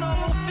mashing on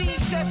my feet,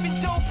 stepping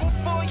dope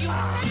before you.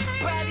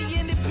 Body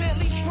in the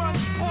Bentley trunk,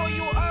 spoil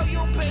you, all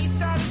your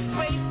base out of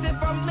space.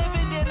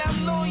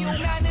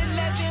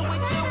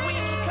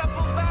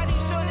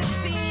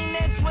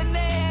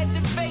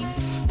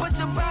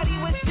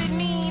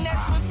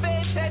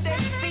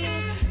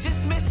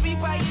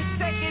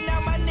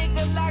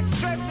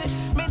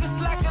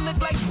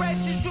 look like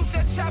precious. Shoot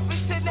that chopper,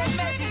 send that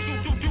message.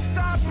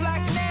 I'm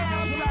black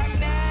now, black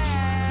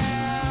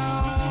now.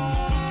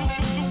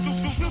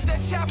 Shoot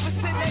that chopper,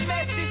 send that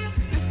message.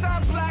 This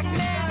I'm black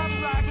now,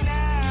 black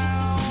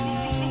now.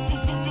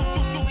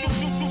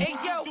 Hey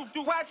yo,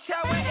 watch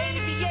how I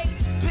aviate.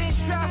 Bitch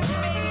drop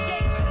from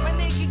 88. My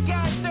nigga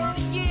got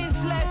 30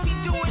 years left. He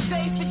do it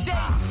day for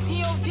day.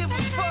 He don't give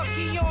a fuck.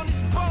 He on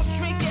his bunk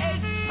drinking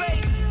Ace of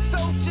Spades. So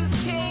just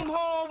came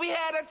home. We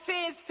had our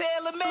tens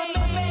tailor made.